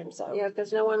restroom. So Yeah,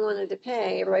 because no one wanted to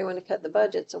pay. Everybody wanted to cut the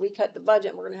budget. So we cut the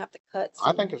budget and we're gonna have to cut.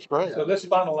 I think it's great. So let's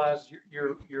finalize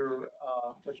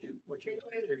what you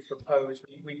propose.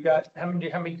 We've got, how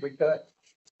many we got?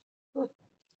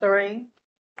 3,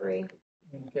 Three.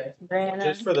 Okay. Brandon.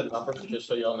 Just for the numbers, just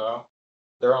so y'all know,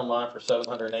 they're online for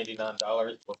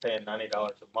 $789. We're paying $90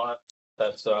 a month.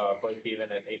 That's break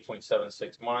even at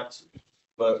 8.76 months.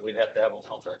 But we'd have to have them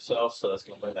home for ourselves, so that's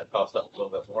gonna bring that cost up a little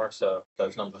bit more. So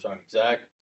those numbers aren't exact.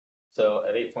 So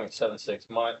at 8.76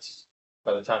 months,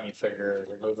 by the time you figure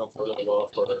remove them for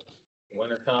the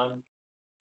winter time,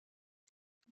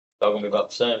 they're gonna be about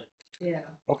the same.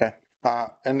 Yeah. Okay.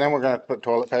 And then we're gonna put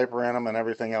toilet paper in them and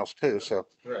everything else too, so.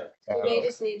 Right. We may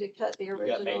just need to cut the We got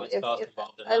original. maintenance If, costs if,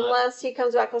 involved in that. unless he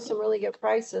comes back with some really good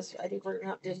prices, I think we're gonna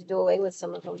have to just do away with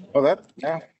some of them. Oh,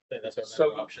 yeah. I think that's our So-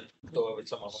 better option. Go over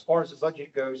some of As them. far as the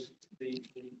budget goes, the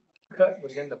cut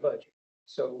was in the budget.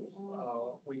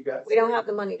 So, we got. We don't have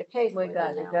the money to pay for We it got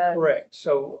to now. go. Correct.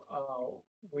 So,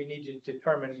 we need to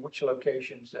determine which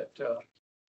locations that,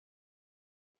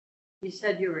 You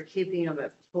said you were keeping them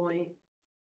at Point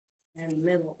and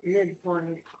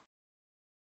midpoint.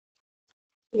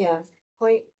 Yeah,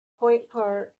 Point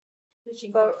Park,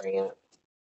 boat ramp.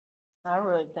 I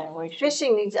really think we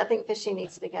should. I think fishing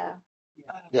needs to go.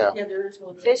 Yeah. there is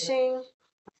one. Fishing,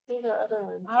 who's the other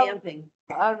one? Camping.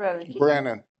 I'd rather keep.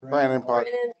 Brandon Park.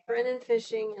 Brennan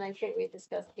fishing, and I think we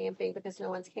discussed camping because no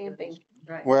one's camping.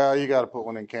 Right. Well, you gotta put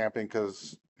one in camping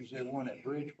because Is there one at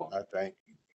Bridgeport? I think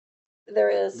There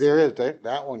is.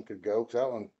 that one could go, cause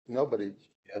that one, nobody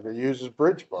ever uses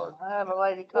Bridge Park. I have a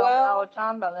lady call me Well- all the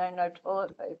time, but there ain't no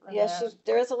toilet paper in Yes, there.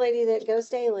 there is a lady that goes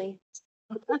daily.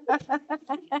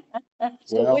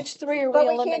 so Well- which 3 are we But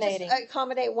we can't eliminating? just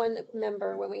accommodate one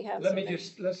member when we have. let me so many.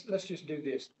 just, let's just do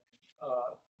this.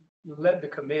 Let the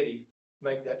committee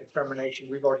make that determination.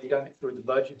 We've already done it through the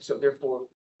budget, so therefore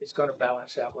it's gonna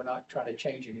balance out. We're not trying to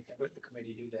change anything. Let the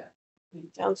committee do that.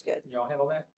 Sounds good. Can y'all handle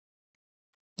that?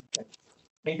 Okay.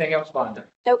 Anything else, Vonda?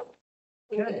 Nope.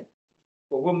 Okay.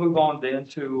 Well, we'll move on then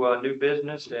to new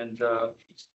business and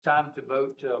it's time to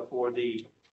vote for the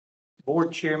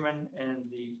board chairman and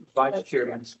the vice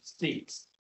chairman's seats.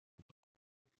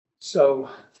 So,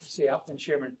 see, I've been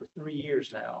chairman for 3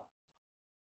 years now.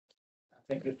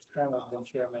 I think Mr. Trammell's been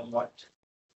chairman, what,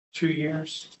 2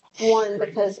 years? One,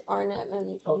 because Arnett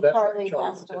and Oh, that's right, Charlie Charlie,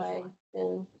 passed that's away,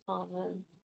 then Tom.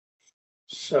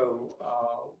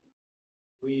 So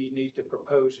we need to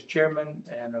propose a chairman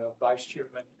and a vice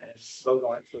chairman and vote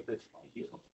on it for this year.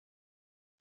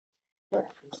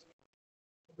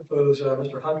 Propose,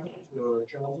 Mr. Hunter for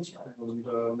chairman and,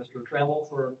 Mr. Trammell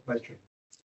for vice chair.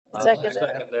 Second.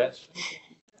 Second that.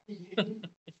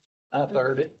 I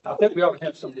third it. I think we ought to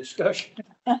have some discussion.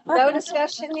 No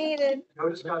discussion needed. No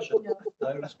discussion.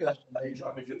 No discussion. They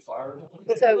trying to get fired.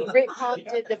 So Rick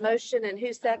did the motion and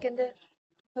who seconded?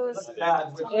 Who was?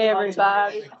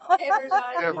 Everybody.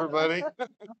 Everybody.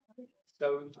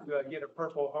 So get a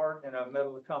purple heart and a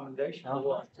medal of commendation. or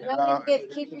what? No,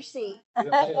 keep your seat.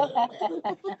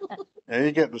 Yeah,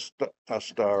 you get a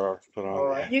star put All on.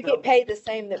 right. You get paid the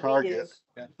same that we do.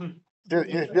 Target.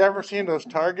 You ever seen those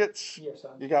targets? Yes,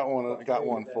 You got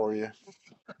one for you.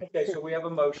 okay, so we have a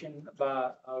motion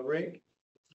by Rick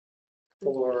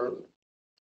for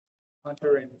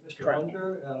Hunter and Mr. Trammell.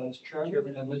 Hunter as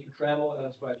chairman and Mr. Trammell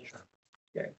as vice chair.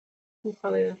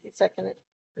 Second it.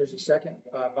 There's a second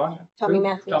by Von. Tommy Who?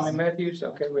 Matthews. Tommy Matthews.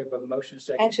 Okay, we have a motion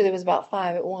second. Actually, there was about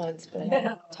 5 at once,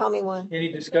 but Tommy won.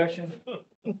 Any discussion?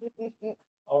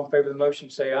 All in favor of the motion,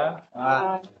 say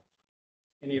aye.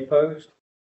 Any opposed?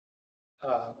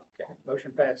 Okay,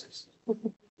 motion passes.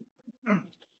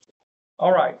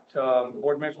 All right,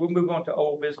 board members, we'll move on to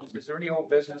old business. Is there any old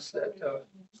business that,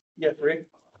 yes, Rick?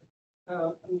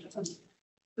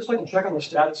 Just like to check on the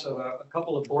status of a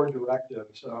couple of board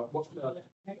directives,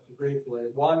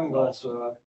 briefly. One was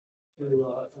to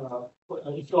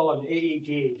install an AED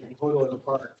in Hoyle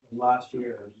Park from last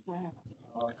year. The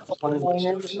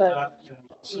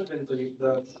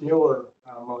newer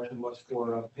motion was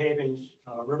for paving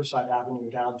Riverside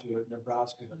Avenue down to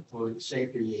Nebraska for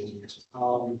safety reasons.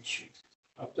 Looking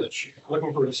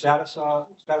for a status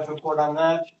report on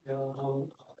that.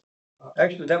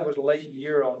 Actually, that was late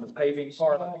year on the paving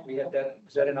part. I think we had that,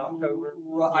 is that in October?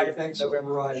 I think so,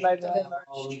 right.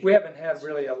 We haven't had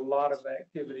really a lot of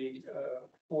activity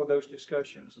for those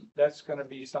discussions. That's going to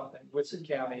be something with the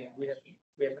county, and we haven't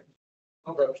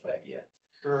approach that yet.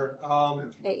 Sure.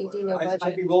 AED, no I'd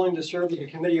budget. be willing to serve as a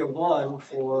committee of one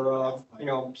for,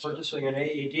 purchasing an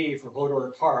AED for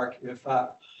Hodor Park if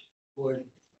that would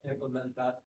implement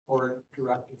that or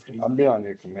directive. I'll be on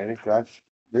your committee, guys.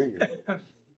 Do you?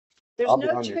 There's I'll be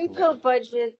no on your TREPO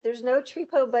budget, there's no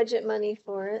TREPO budget money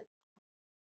for it.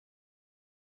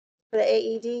 For the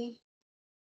AED.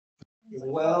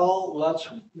 Well, let's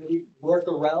maybe work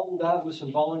around that with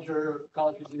some volunteer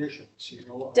contributions,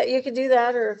 You could do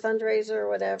that or a fundraiser or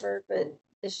whatever, but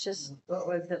it's just What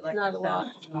was it, like not a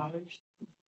lot. $1,000?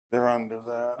 They're under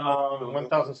that.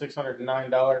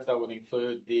 $1,609, that would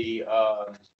include the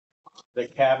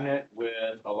cabinet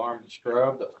with alarm and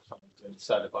strobe, that something's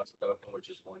inside the bus open, which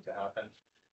is going to happen.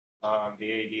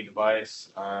 The AED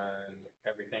device and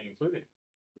everything included.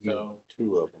 So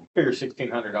Two of them. figure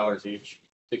 $1,600 each,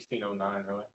 $1,609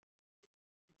 really.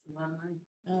 Money.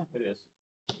 It is.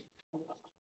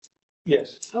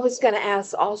 Yes. I was gonna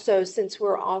ask also, since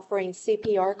we're offering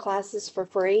CPR classes for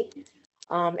free,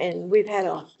 and we've had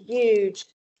a huge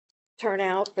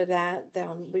turnout for that.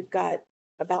 We've got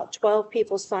about 12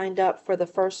 people signed up for the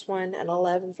first one and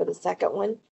 11 for the second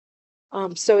one.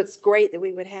 So it's great that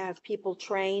we would have people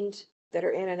trained that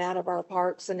are in and out of our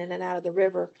parks and in and out of the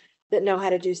river that know how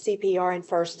to do CPR and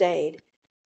first aid.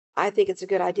 I think it's a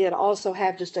good idea to also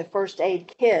have just a first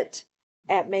aid kit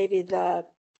at maybe the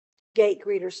gate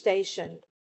greeter station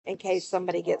in case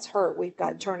somebody gets hurt. We've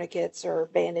got tourniquets or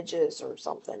bandages or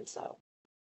something, so.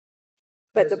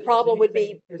 But the problem would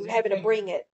be having to bring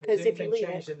it, because if you leave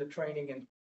Changed it, in the training and.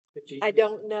 I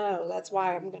don't know. That's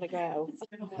why I'm gonna go.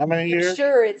 How many I'm years?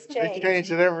 sure it's They changed. change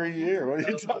it every year. What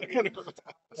are you talking about?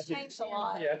 It's changed a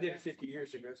lot. Yeah, I did it 50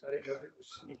 years ago, so I didn't know if it was.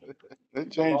 They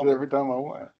change it every time I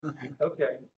went.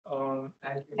 Okay,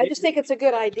 I just think it's a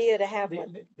good idea to have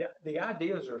one. the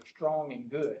ideas are strong and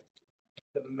good.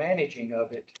 The managing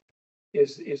of it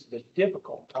is the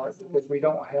difficult part because we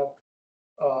don't have,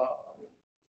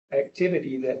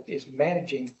 activity that is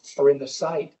managing or in the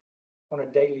site on a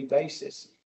daily basis.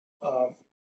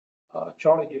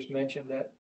 Charlie just mentioned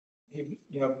that he,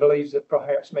 believes that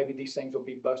perhaps maybe these things will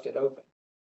be busted open.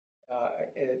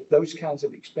 And those kinds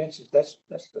of expenses,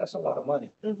 that's a lot of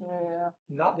money. Yeah.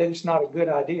 Not that it's not a good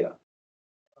idea.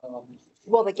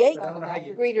 Well, the gate I don't know how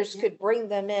you- greeters could bring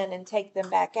them in and take them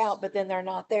back out, but then they're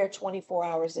not there 24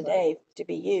 hours a day to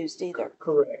be used either.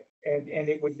 Correct. And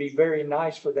it would be very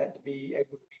nice for that to be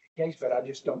able to be the case, but I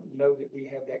just don't know that we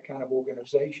have that kind of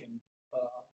organization,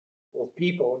 or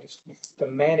people just to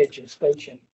manage a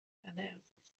station. I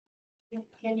know.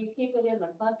 Can you keep it in the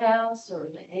clubhouse or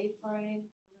the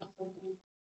A-frame?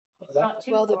 It's not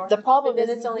too Well, far. the problem But is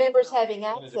then it's only- members having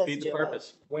And to access defeat the to it.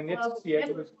 purpose. When it's, Well, yeah,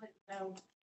 it was- no.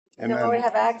 And Don't always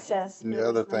then have access. the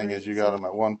other thing is you got them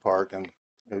at one park and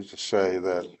is to say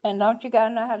that And don't you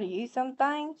gotta know how to use some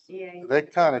things? Yeah. they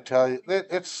kind of tell you,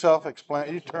 it's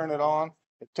self-explanatory. You turn it on,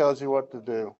 it tells you what to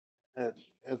do. It's,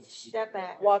 Step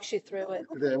back. Walks you through it.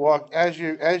 they walk, as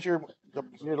you're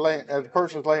laying, as the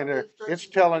person's laying there, it's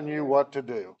telling you what to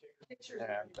do.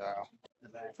 And,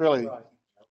 really,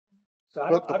 So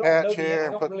put the I don't patch know here I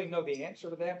and don't put- really know the answer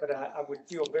to that, but I would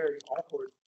feel very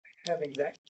awkward having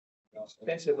that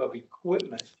expensive of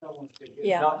equipment.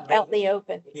 Yeah, Not- out in the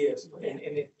open. Yes,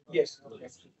 yes.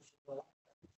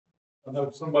 I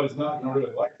know somebody's not gonna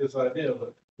really like this idea,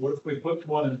 but what if we put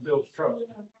one in Bill's truck?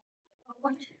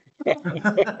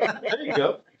 There you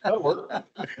go. That'll work.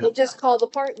 We'll just call the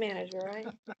park manager, right?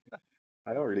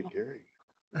 I already carry.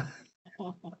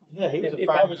 Yeah, he was a If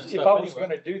I fireman was, and if stuff I was anyway.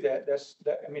 gonna do that,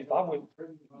 if I would,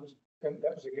 that was,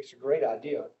 it's a great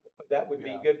idea. That would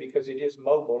be Yeah. good because it is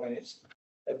mobile and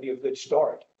that'd be a good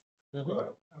start.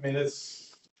 Right. I mean,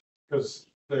 it's, because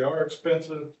they are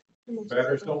expensive,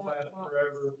 batteries don't last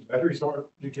forever, batteries aren't,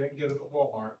 you can't get it at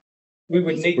Walmart. We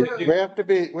would need to We do, have to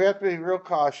be real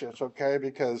cautious, okay?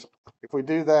 Because if we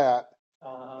do that,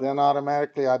 then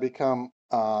automatically I become,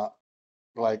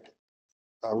 like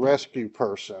a rescue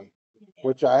person,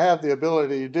 which I have the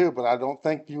ability to do, but I don't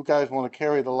think you guys want to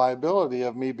carry the liability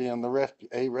of me being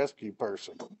a rescue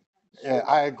person. Yeah,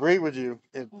 I agree with you.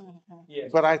 yes.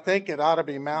 But I think it ought to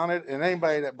be mounted, and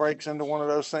anybody that breaks into one of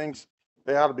those things,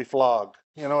 they ought to be flogged.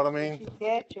 You know what I mean?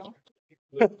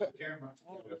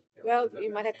 Well,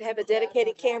 you might have to have a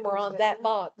dedicated camera on that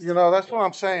box. You know, that's what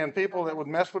I'm saying. People that would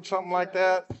mess with something like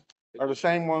that are the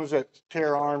same ones that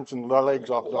tear arms and legs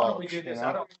off Why don't we dogs, do you this?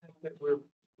 I know? don't think that we're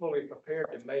fully prepared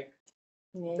to make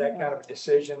that kind of a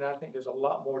decision. I think there's a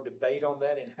lot more debate on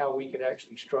that and how we could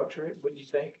actually structure it. Wouldn't you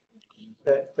think?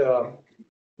 That,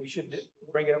 we should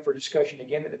bring it up for discussion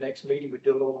again at the next meeting. We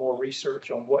do a little more research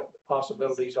on what the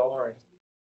possibilities are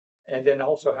and then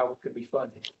also how it could be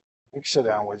funded. We can sit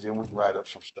down with you and we can write up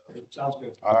some stuff. Sounds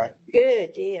good. All right.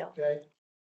 Good deal. Okay.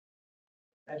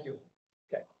 Thank you.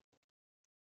 Okay.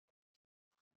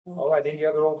 All right, any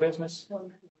other old business?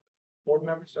 Board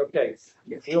members? Okay.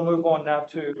 We'll move on now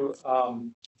to,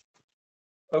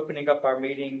 opening up our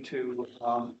meeting to,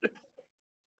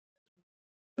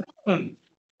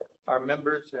 our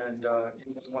members and,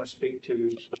 anyone want to speak to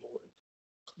the board?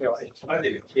 Yeah, I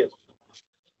do. yes.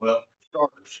 Well,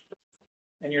 starters,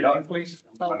 And your name, please?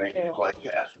 my name is Clay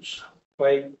Castles.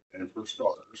 Clay, And for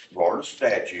starters, Florida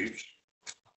statutes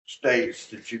states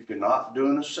that you cannot do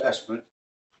an assessment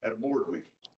at a board meeting.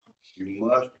 You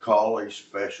must call a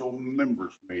special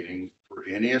members meeting for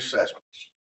any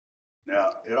assessments.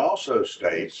 Now, it also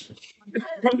states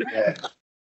that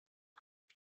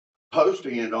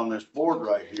posting it on this board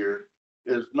right here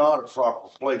is not a proper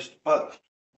place to post.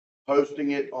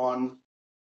 Posting it on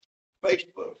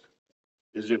Facebook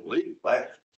is illegal.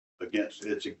 That's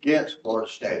it's against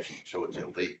Florida statute, so it's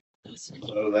illegal.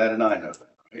 So that, and I know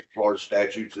that, right? Florida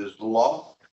statutes is the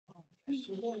law.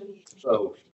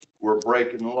 So we're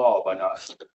breaking the law by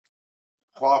not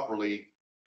properly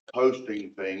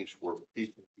posting things where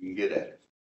people can get at it.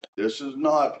 This is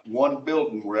not one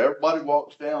building where everybody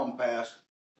walks down past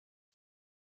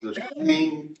the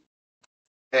same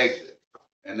exit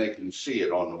and they can see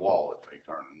it on the wall if they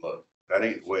turn and look. That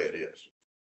ain't the way it is.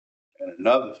 And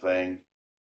another thing,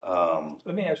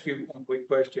 let me ask you one quick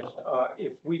question.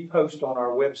 If we post on our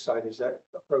website, is that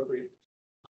appropriate?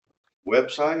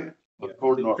 website,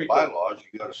 according to our bylaws,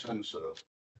 you gotta send us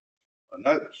a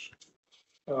notice.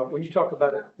 When you talk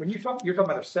about it, you're talking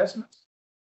about assessments?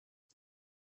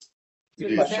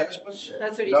 The assessments,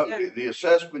 That's what he no, said. the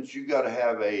assessments, you gotta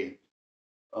have a,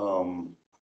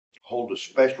 hold a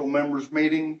special members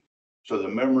meeting so the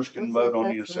members can vote on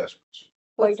the assessments.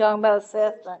 What are you talking about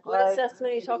assessment? What Like,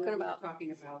 assessment are you talking about?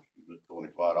 Talking about. The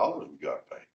 $25 we gotta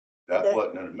pay. That That-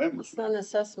 wasn't in a members It's not meeting. an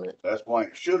assessment. That's why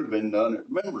it should have been done at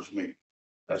members meeting.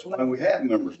 That's why we have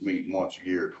members meeting once a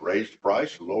year to raise the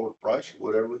price, or lower the price, or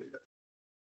whatever it is.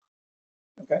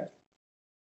 Okay.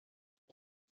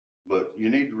 But you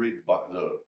need to read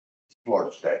the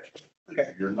Florida statute.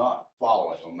 Okay. You're not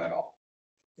following them at all.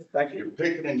 Thank you. You're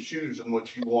picking and choosing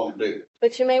what you want to do.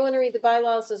 But you may want to read the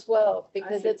bylaws as well,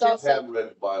 because it's I also, haven't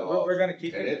read the bylaws. We're gonna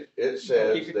keep And it, it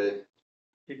says Keep that,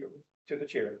 keep it to the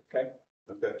chair, okay?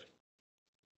 okay.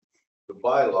 The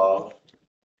bylaws.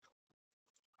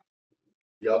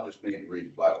 Y'all just need to read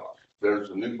the bylaws. There's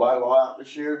a new bylaw out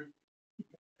this year.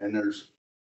 And there's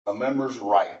a member's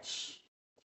rights.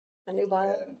 a new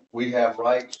bylaw. And we have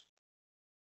rights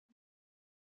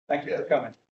Thank you for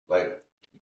coming. later.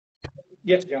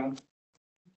 Yes, John?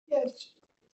 Yes,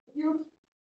 you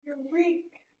read,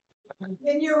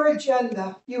 in your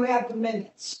agenda, you have the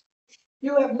minutes.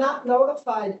 You have not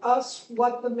notified us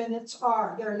what the minutes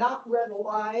are. They're not read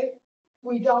live.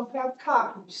 We don't have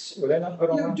copies. Were they not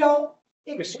put You on? don't,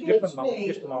 Just excuse a moment, me,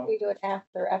 just a moment. We do it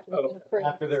after they've been approved.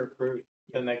 After they're approved,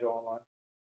 then they go online.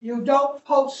 you don't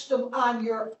post them on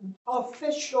your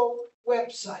official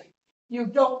website. You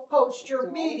don't post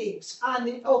your meetings on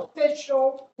the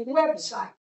official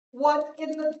website. What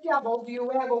in the devil do you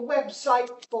have a website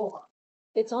for?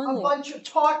 It's on A there. bunch of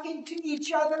talking to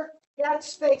each other?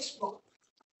 That's Facebook.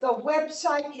 The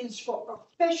website is for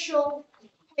official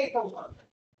paperwork.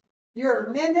 Your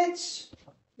minutes,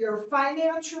 your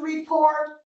financial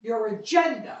report, your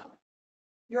agenda,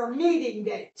 your meeting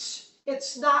dates.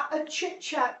 It's not a chit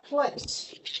chat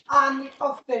place on the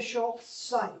official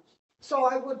site. So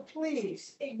I would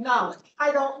please acknowledge,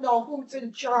 I don't know who's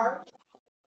in charge.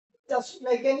 Doesn't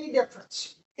make any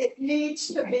difference. It needs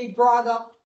to be brought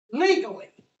up legally,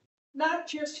 not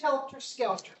just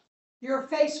helter-skelter. Your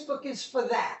Facebook is for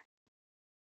that.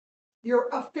 Your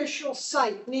official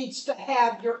site needs to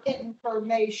have your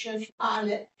information on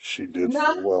it, She did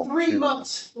not so well. 3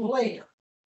 months later.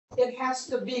 It has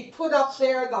to be put up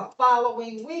there the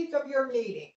following week of your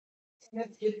meeting. And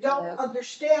if you don't Yep.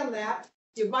 understand that,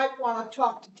 you might want to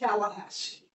talk to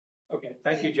Tallahassee. Okay,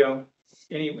 thank you, Joan.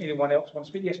 Anyone else want to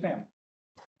speak? Yes, ma'am.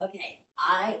 Okay,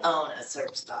 I own a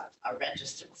service dog, a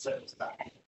registered service dog.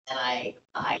 And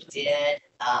I did,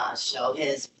 show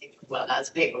his, well, not his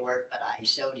paperwork, but I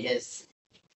showed his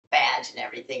badge and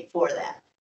everything for that.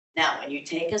 Now, when you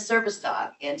take a service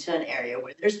dog into an area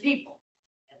where there's people,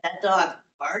 and that dog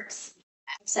barks,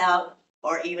 acts out,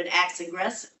 or even acts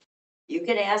aggressive, you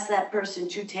can ask that person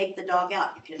to take the dog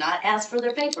out. You cannot ask for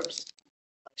their papers,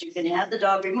 but you can have the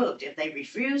dog removed. If they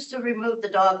refuse to remove the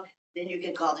dog, then you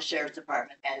can call the sheriff's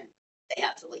department and they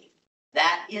have to leave.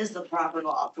 That is the proper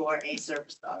law for a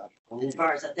service dog. As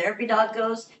far as a therapy dog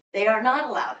goes, they are not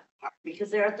allowed to park because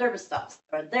they're a service dog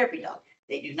or a therapy dog.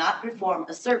 They do not perform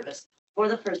a service for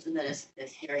the person that is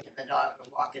carrying the dog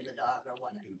or walking the dog or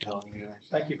whatever.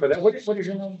 Thank you for that. What is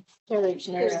your name? Sherry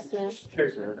Smith.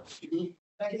 Sherry.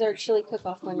 She's our chili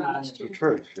cook-off winner last year.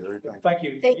 True, Sherry. Thank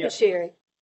you. Thank you, Yes. Sherry.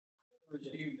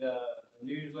 Received a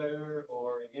newsletter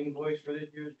or an invoice for this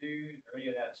year's dues or any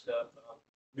of that stuff.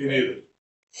 Me neither.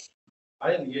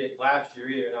 I didn't get it last year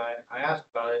either, and I asked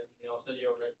about it, said you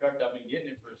over there, I've been getting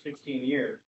it for 16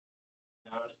 years.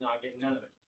 And I'm just not getting none of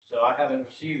it. So I haven't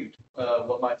received,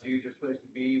 what my dues are supposed to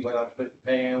be, what I'm supposed to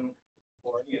pay them,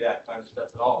 or any of that kind of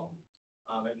stuff at all.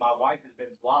 And my wife has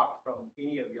been blocked from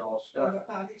any of y'all's stuff.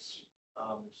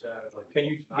 So. Can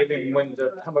you give him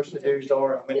how much the dues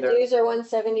are? and when The they're- dues are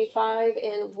 $175,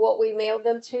 and what we mailed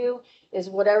them to is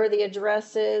whatever the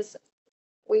address is.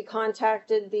 We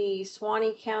contacted the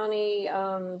Swanee County,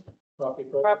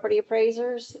 property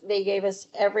appraisers. They gave us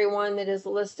everyone that is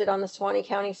listed on the Swanee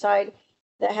County side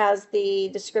that has the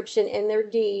description in their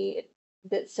deed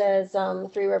that says,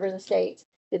 Three Rivers Estates.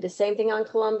 Did the same thing on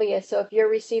Columbia. So if you're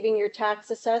receiving your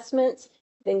tax assessments,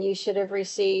 then you should have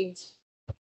received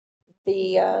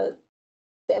the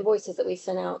invoices that we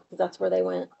sent out, because that's where they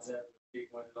went.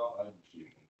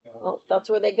 Well, that's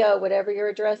where they go. Whatever your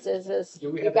address is, Do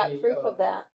we we've have got any, proof of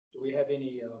that. Do we have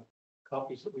any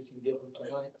copies that we can give them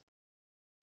tonight?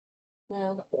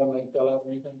 No, A form they fill out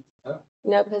or anything? No?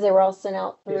 no, because they were all sent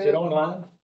out through. Is it online?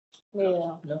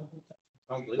 Yeah. No.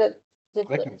 I don't believe The-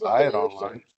 They can buy it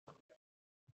online.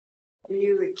 Do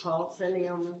you recall sending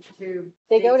them to?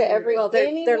 They go to every. Well, they're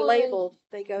anyone- labeled.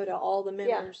 They go to all the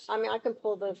Yeah, members. I mean, I can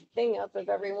pull the thing up of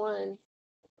everyone,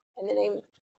 and the name,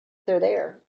 they're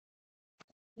there.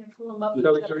 So is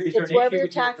there an It's issue wherever your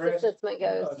with your tax address? assessment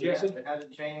goes. Jesse? It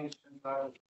hasn't changed since I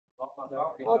bought my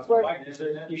property. Well, it's where- Is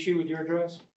there an issue with your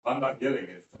address? I'm not getting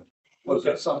it. Was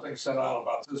there something sent out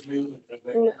about this meeting?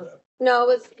 No,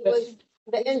 it was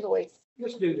the invoice.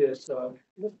 Let's do this.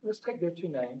 Let's take their two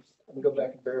names and go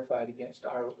back and verify it against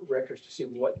our records to see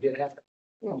what did happen.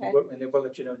 Okay. And then we'll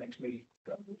let you know next meeting.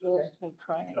 Been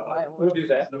crying. We'll do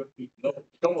that.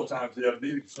 Couple of times they had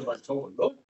meetings, somebody told me,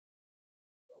 look.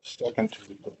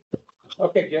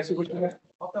 Okay, Jesse, what you got?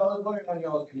 Also, I was wondering on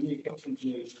y'all's communication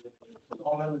committee,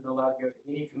 all members are allowed to go to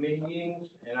any committee meetings,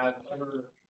 and I've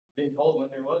never been told when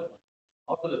there was one.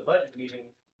 Also, the budget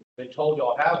meeting, been told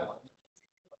y'all have one.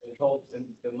 I've been told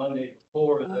the Monday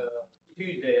before the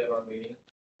Tuesday of our meeting,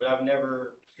 but I've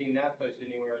never seen that posted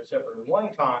anywhere except for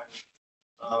one time,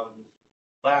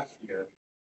 last year.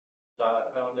 So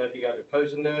I don't know if you guys are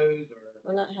posting those or.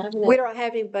 We're not having We it. don't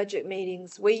have any budget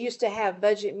meetings. We used to have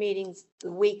budget meetings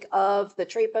the week of the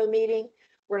TREPO meeting.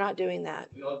 We're not doing that.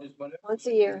 We all just went. Once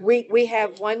a year. We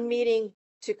have one meeting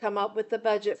to come up with the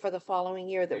budget for the following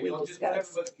year that we Y'all just went over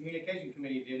discussed. what the communication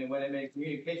committee did and when they made a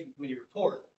communication committee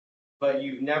report. But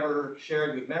you've never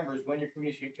shared with members when your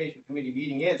communication committee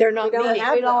meeting is. They're not We don't meeting.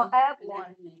 have We don't have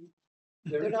one.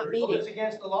 They're not Well, meeting. it's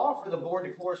against the law for the board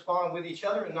to correspond with each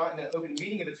other and not in an open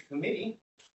meeting if it's a committee.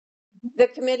 The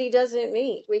committee doesn't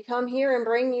meet. We come here and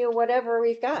bring you whatever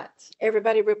we've got.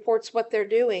 Everybody reports what they're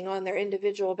doing on their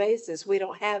individual basis. We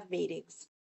don't have meetings.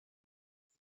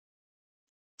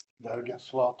 That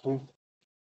against the law too?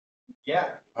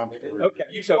 Yeah. Okay,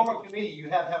 You so form a committee, you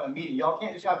have to have a meeting. Y'all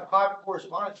can't just have private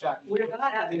correspondence chat. We're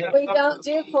not having. We don't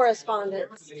do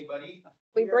correspondence. Anybody.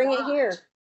 We bring it here.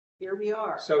 Here we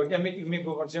are. So let me move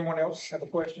on. Does anyone else have a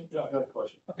question? Yeah, I got a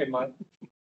question. Okay, Mike.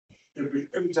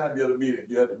 Every time you had a meeting,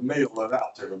 you had to mail it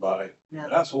out to everybody. Yeah.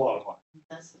 And that's a lot of money.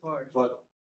 That's the part. But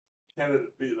can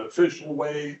it be an official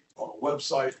way on a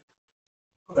website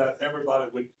that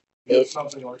everybody would get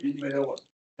something on email?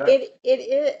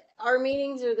 Our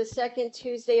meetings are the second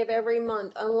Tuesday of every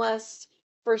month unless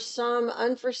for some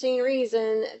unforeseen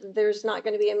reason, there's not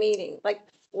gonna be a meeting, like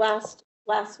last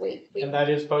week. And that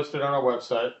is posted on our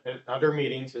website. And under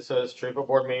meetings, it says TREPO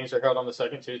board meetings are held on the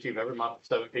second Tuesday of every month at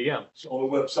 7 p.m. It's on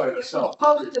the website It was itself.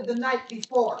 posted the night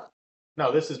before.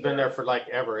 No, this has been there for like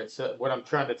ever. It's what I'm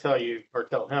trying to tell you or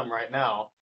tell him right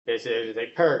now is it is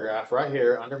a paragraph right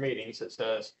here under meetings that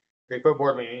says TREPO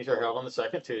board meetings are held on the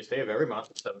second Tuesday of every month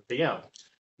at 7 p.m.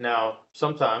 Now,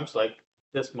 sometimes like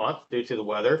this month, due to the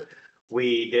weather,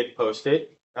 we did post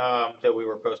it, that we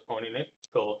were postponing it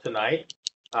till tonight.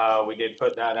 We did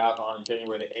put that out on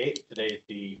January the 8th. Today is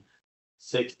the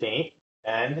 16th.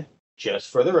 And just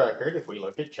for the record, if we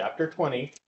look at chapter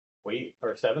 20,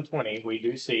 or 720, we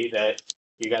do see that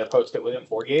you got to post it within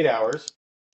 48 hours.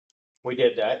 We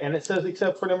did that. And it says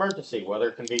except for an emergency, weather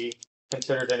can be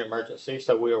considered an emergency.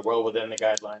 So we are well within the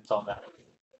guidelines on that.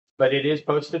 But it is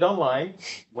posted online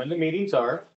when the meetings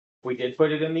are. We did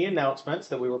put it in the announcements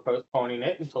that we were postponing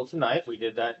it until tonight. We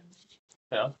did that,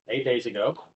 8 days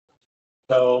ago.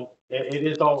 So it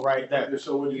is all right there.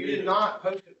 So when You did not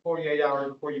post it 48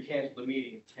 hours before you canceled the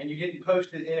meeting, and you didn't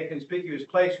post it in a conspicuous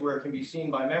place where it can be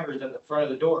seen by members at the front of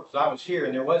the door, because I was here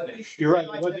and there wasn't any. You're right,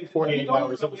 it wasn't 48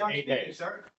 hours, it was 8 days.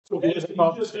 Sir. So you just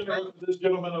interrupted this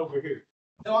gentleman over here.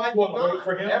 No, I did You wanna wait not.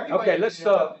 for him? Everybody Okay, let's, is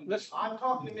interrupting me. let's- I'm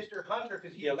talking to Mr. Hunter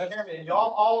because he's Yeah, the let's- chairman, and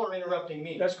y'all all are interrupting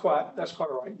me. That's quite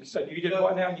all right. So you did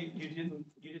what now? You didn't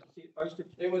see it posted?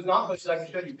 It was not posted. I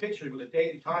can show you pictures with a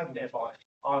date and time stamp on it.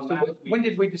 On So last when week.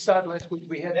 did we decide last week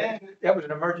we had, Then, that was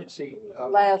an emergency?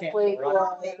 Last cancel, week, right?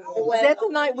 Was that the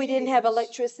night we didn't have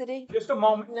electricity? Just a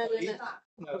moment. No, no, no.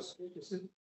 No,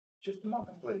 just a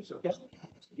moment, please, okay?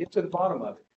 Get to the bottom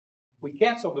of it. We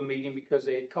canceled the meeting because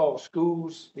they had called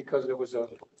schools because there was a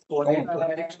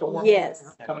tornadic storm.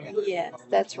 Yes. Coming. Yes,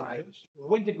 that's right.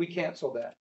 When did we cancel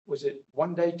that? Was it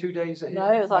 1 day, 2 days ahead?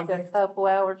 No, it was like One a day? couple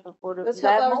hours before It was a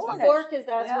that couple hours morning. before, because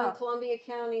that's Yeah. when Columbia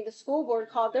County, the school board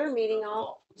called their meeting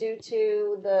off due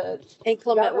to the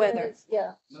Inclement weather. government's-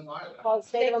 Yeah, no, I- called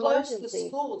state They of closed the emergency.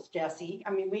 schools, Jesse. I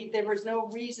mean, there was no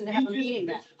reason to have a meeting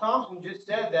then. Mr. Thompson just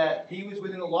said that he was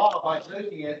within the law by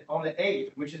posting it on the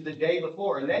 8th, which is the day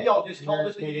before, and then y'all just told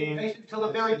us that you didn't post it until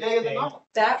the very day of the night.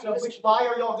 That So was, which lie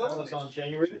are y'all That going was with? on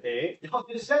January the 8th. Y'all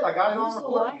just said, I got it on Who's the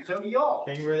recording, so do y'all.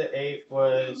 January the 8th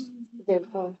was Day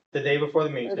before. the day before the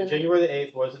meeting. Or So the January the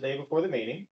 8th was the day before the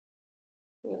meeting,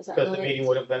 It was that because the night. meeting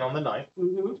would have been on the 9th.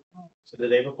 mhm. So the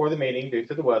day before the meeting, due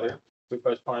to the weather, we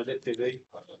postponed it to the.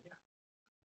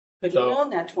 But you So- know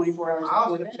that 24 hours I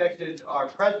also before that. texted our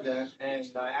president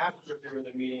and I asked her if there was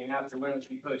a meeting and asked her when it would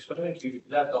be postponed to, because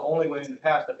that's the only way in the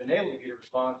past I've been able to get a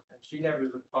response, and she never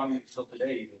responded until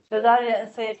today even. Cause I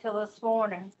didn't see it till this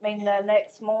morning, I mean, the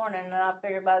next morning, and I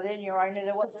figured by then you already knew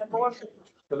there wasn't a board.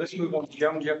 So let's move on to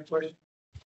Joan, you have a question?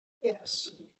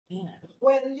 Yes.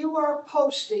 When you are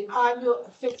posting on your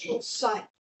official site,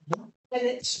 and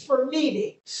it's for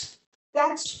meetings,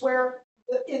 that's where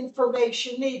the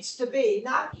information needs to be,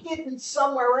 not hidden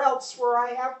somewhere else where I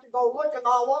have to go looking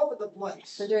all over the place.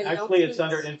 So during Actually, it's announcements-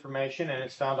 under information and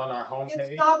it's found on our It's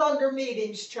homepage. not under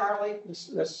meetings, Charlie.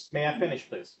 Let's, May I finish,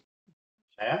 please?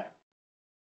 May I?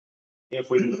 If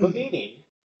we do a meeting,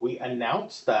 we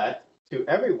announce that to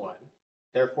everyone.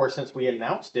 Therefore, since we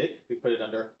announced it, we put it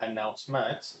under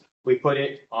announcements. We put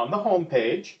it on the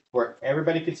homepage where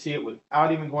everybody could see it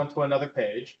without even going to another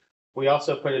page. We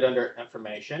also put it under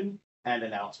information and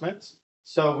announcements.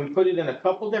 So we put it in a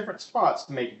couple different spots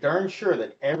to make darn sure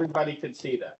that everybody could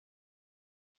see that.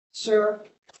 Sir,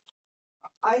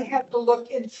 I had to look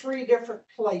in 3 different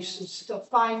places to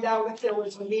find out if there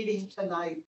was a meeting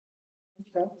tonight.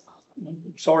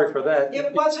 sorry for that.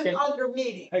 It wasn't Can- under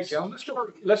meetings. Hey, Joan,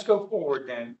 let's go forward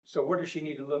then. So where does she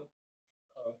need to look?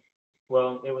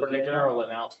 Well, it was For a next general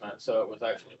announcement, so it was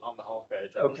actually on the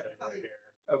homepage. I would Okay. say right here.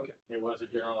 Okay, It was a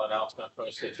general announcement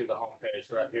posted to the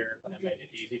homepage right here, and it made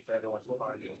it easy for everyone to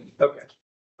find it. okay.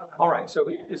 All right, so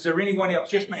is there anyone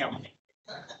else? Yes, ma'am.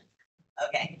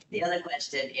 Okay, the other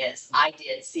question is, I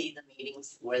did see the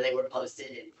meetings where they were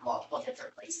posted in multiple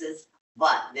different places,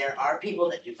 but there are people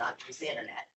that do not use the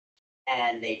internet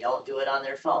and they don't do it on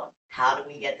their phone. How do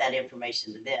we get that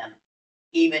information to them?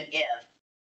 Even if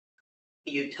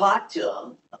you talk to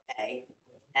them, okay,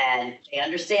 and they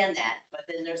understand that, but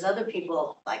then there's other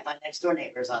people, like my next door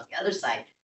neighbors on the other side,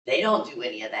 they don't do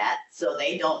any of that, so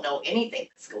they don't know anything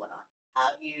that's going on.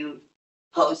 How do you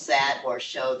post that or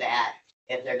show that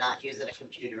if they're not using a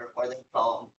computer or their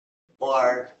phone,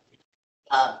 or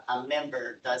a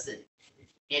member doesn't,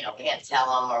 can't tell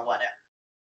them or whatever?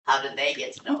 How did they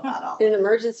get to know about all? In an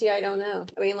emergency, I don't know.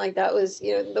 I mean, like that was,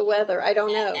 the weather. I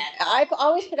don't know. I've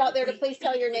always put out there to please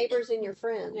tell your neighbors and your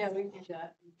friends. Yeah, we did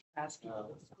that. Ask you,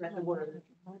 spread the word.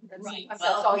 Right, That's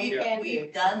all you well, can do.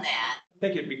 we've done that. I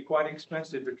think it'd be quite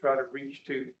expensive to try to reach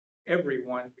to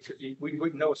everyone because we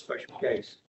wouldn't know a special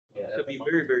case. So it'd be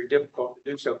very, very difficult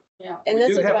to do so. Yeah. And We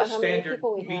this do is have a about how many standard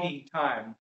people we have. meeting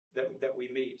time that we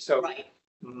meet. So Right.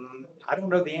 I don't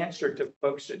know the answer to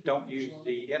folks that don't use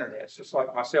the internet. It's just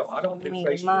like myself. I don't do I mean,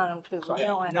 Facebook. mine, cause So I we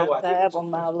don't have no have to idea. have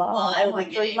them by Well, law I don't every want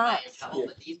to get 3 anybody in months. trouble,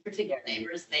 but these particular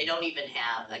neighbors, they don't even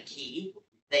have a key.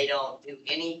 They don't do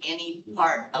any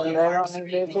part of They the don't parks or even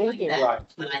do anything like video. that. Right.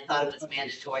 But I thought it was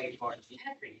mandatory for the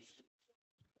veterans,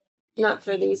 Not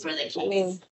for these, for the I mean,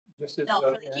 keys. This is, No,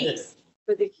 for the keys.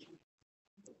 for the,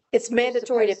 It's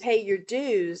mandatory to pay your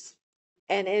dues.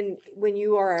 And when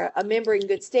you are a member in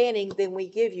good standing, then we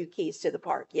give you keys to the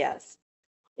park, yes.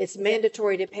 It's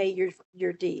mandatory to pay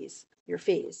your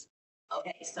fees.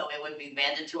 Okay, so it would be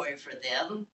mandatory for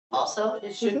them also?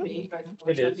 It should be.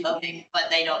 It is. Okay, but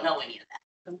they don't know any of that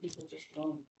Some people just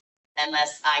don't.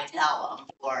 unless I tell them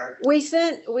or, we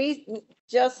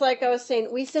just like I was saying,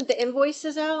 we sent the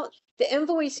invoices out the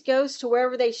invoice goes to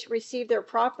wherever they receive their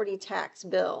property tax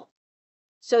bill.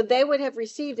 So they would have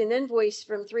received an invoice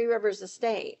from Three Rivers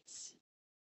Estates.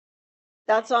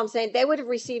 That's all I'm saying. They would have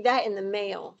received that in the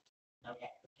mail,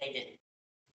 Okay, they didn't.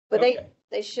 but Okay.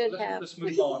 they should Let's- have. Let's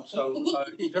move on. So,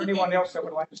 is there anyone else that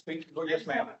would like to speak? Oh, yes,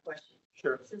 ma'am.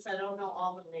 Sure. Since I don't know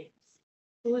all the names,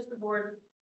 who is the board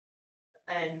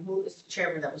and who is the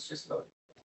chairman that was just voted?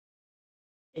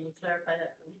 Can you clarify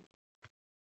that for me?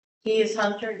 He is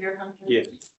Hunter, you're Hunter?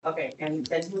 Yes. Okay, and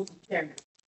then who's the chairman?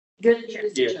 You're the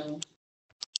chairman. Yes.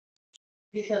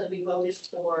 Because we voted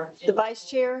for. The vice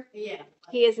chair, Yeah.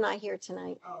 he is not here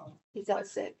tonight. Oh, He's out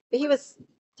sick. But he was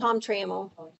Tom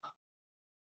Trammell.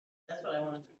 that's what I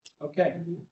wanted. Okay.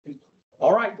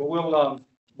 All right, well, we'll,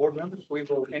 board members, we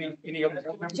will, any other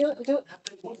board members?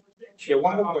 Yeah,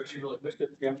 one more question.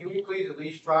 Yeah. Can we please at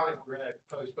least try, if we're gonna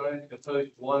postpone it, to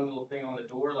post one little thing on the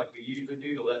door like we usually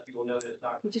do to let people know that it's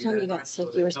not. Did you tell me you got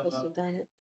sick? You were supposed to have done it.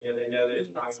 Yeah, they know that it's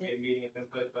not gonna be a meeting, it's been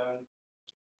postponed.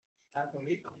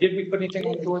 Did we put anything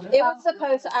on the door? It was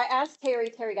supposed, I asked Terry,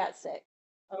 Terry got sick.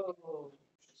 Oh.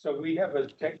 So we have a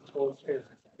technical,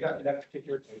 got in that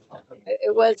particular case.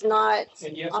 It was not.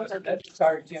 And yes, on purpose. that's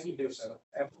our intent to do so.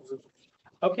 Absolutely.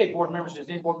 Okay, board members, does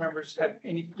any board members have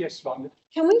any, yes, Vonda?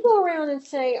 Can we go around and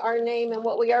say our name and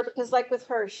what we are? Because like with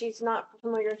her, she's not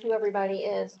familiar with who everybody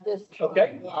is. Just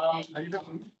Okay, how you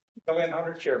doing? Go in,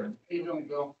 Hunter, Chairman. How you doing,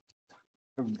 Bill?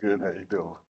 I'm good. How you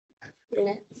doing?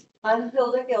 minutes. I'm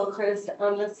Hilda Gilchrist,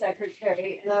 I'm the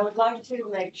secretary, and I would like to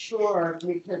make sure,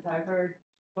 because I heard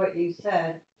what you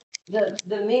said,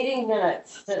 the meeting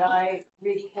minutes that I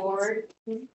record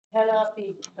cannot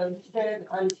be posted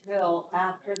until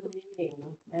after the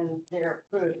meeting and they're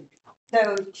approved.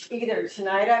 So either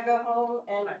tonight I go home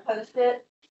and post it,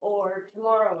 or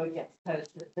tomorrow it gets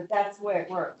posted, but that's the way it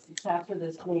works, it's after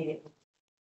this meeting.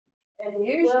 And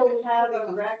you should have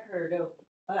a record of,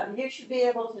 you should be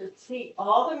able to see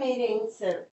all the meetings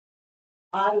that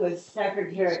I was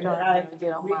secretary, that I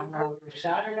recorded.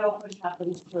 I don't know what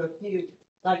happens to a few,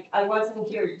 like, I wasn't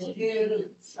here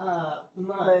 2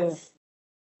 months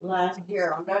last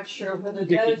year. I'm not sure whether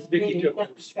those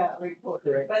meetings got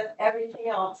recorded, but everything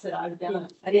else that I've done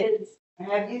is,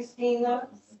 have you seen those?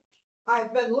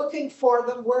 I've been looking for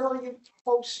them. Where are you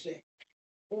posting?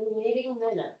 In meeting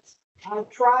minutes. I've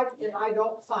tried and I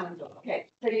don't find them. Okay,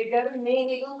 so you go to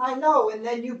meeting. I know, and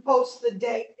then you post the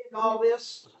date and all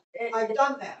this. I've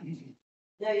done that.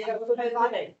 No, you don't put it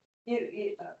on it.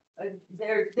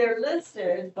 They're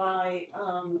listed by,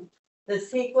 the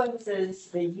sequences,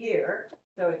 the year,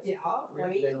 so it's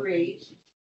 23,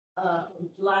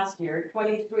 last year,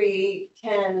 23,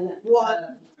 10,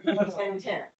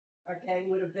 10, okay,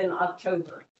 would have been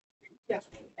October. Yes.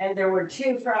 And there were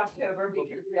 2 for October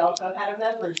because we also had a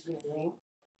members meeting.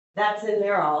 That's in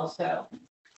there also.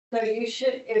 So you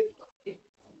should, if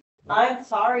I'm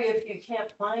sorry if you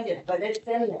can't find it, but it's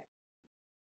in there.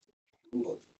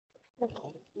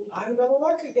 I'm gonna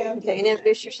look again. Okay, and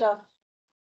introduce yourself.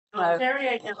 Terry,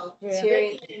 I know.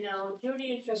 Terry. You know,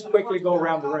 Judy is Just quickly go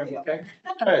around the room, okay?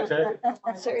 Terry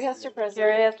Hester, president.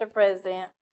 Terry Hester,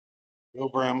 president. Bill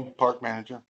Brim, park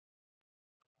manager.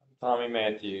 Tommy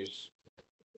Matthews.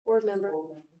 Board member.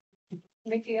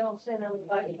 Mickey Olson, I'm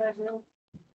vice president.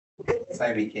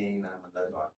 Sammy King, I'm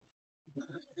another.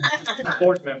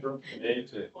 Board member. Me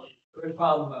too. Rick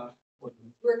Palmer.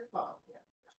 Rick Paul.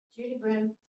 Judy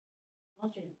Brim.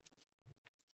 Alternate.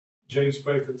 James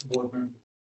Baker, board member.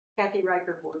 Kathy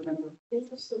Riker, board member.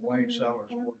 Wayne Sellers,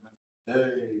 board member.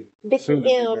 Hey.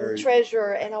 Vicky M,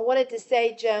 treasurer, and I wanted to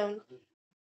say, Joan,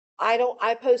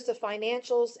 I post the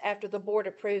financials after the board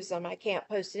approves them. I can't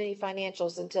post any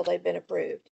financials until they've been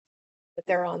approved. But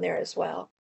they're on there as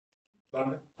well.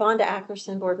 Fonda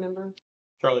Ackerson, board member.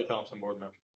 Charlie Thompson, board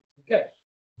member. Okay.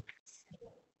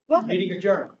 Meeting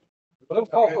adjourned. We'll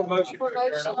call for motion. to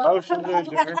adjourn. Motion to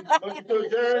adjourn. Motion to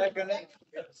adjourn.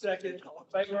 Second, all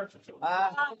in favor?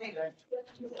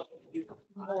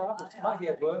 My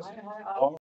head was.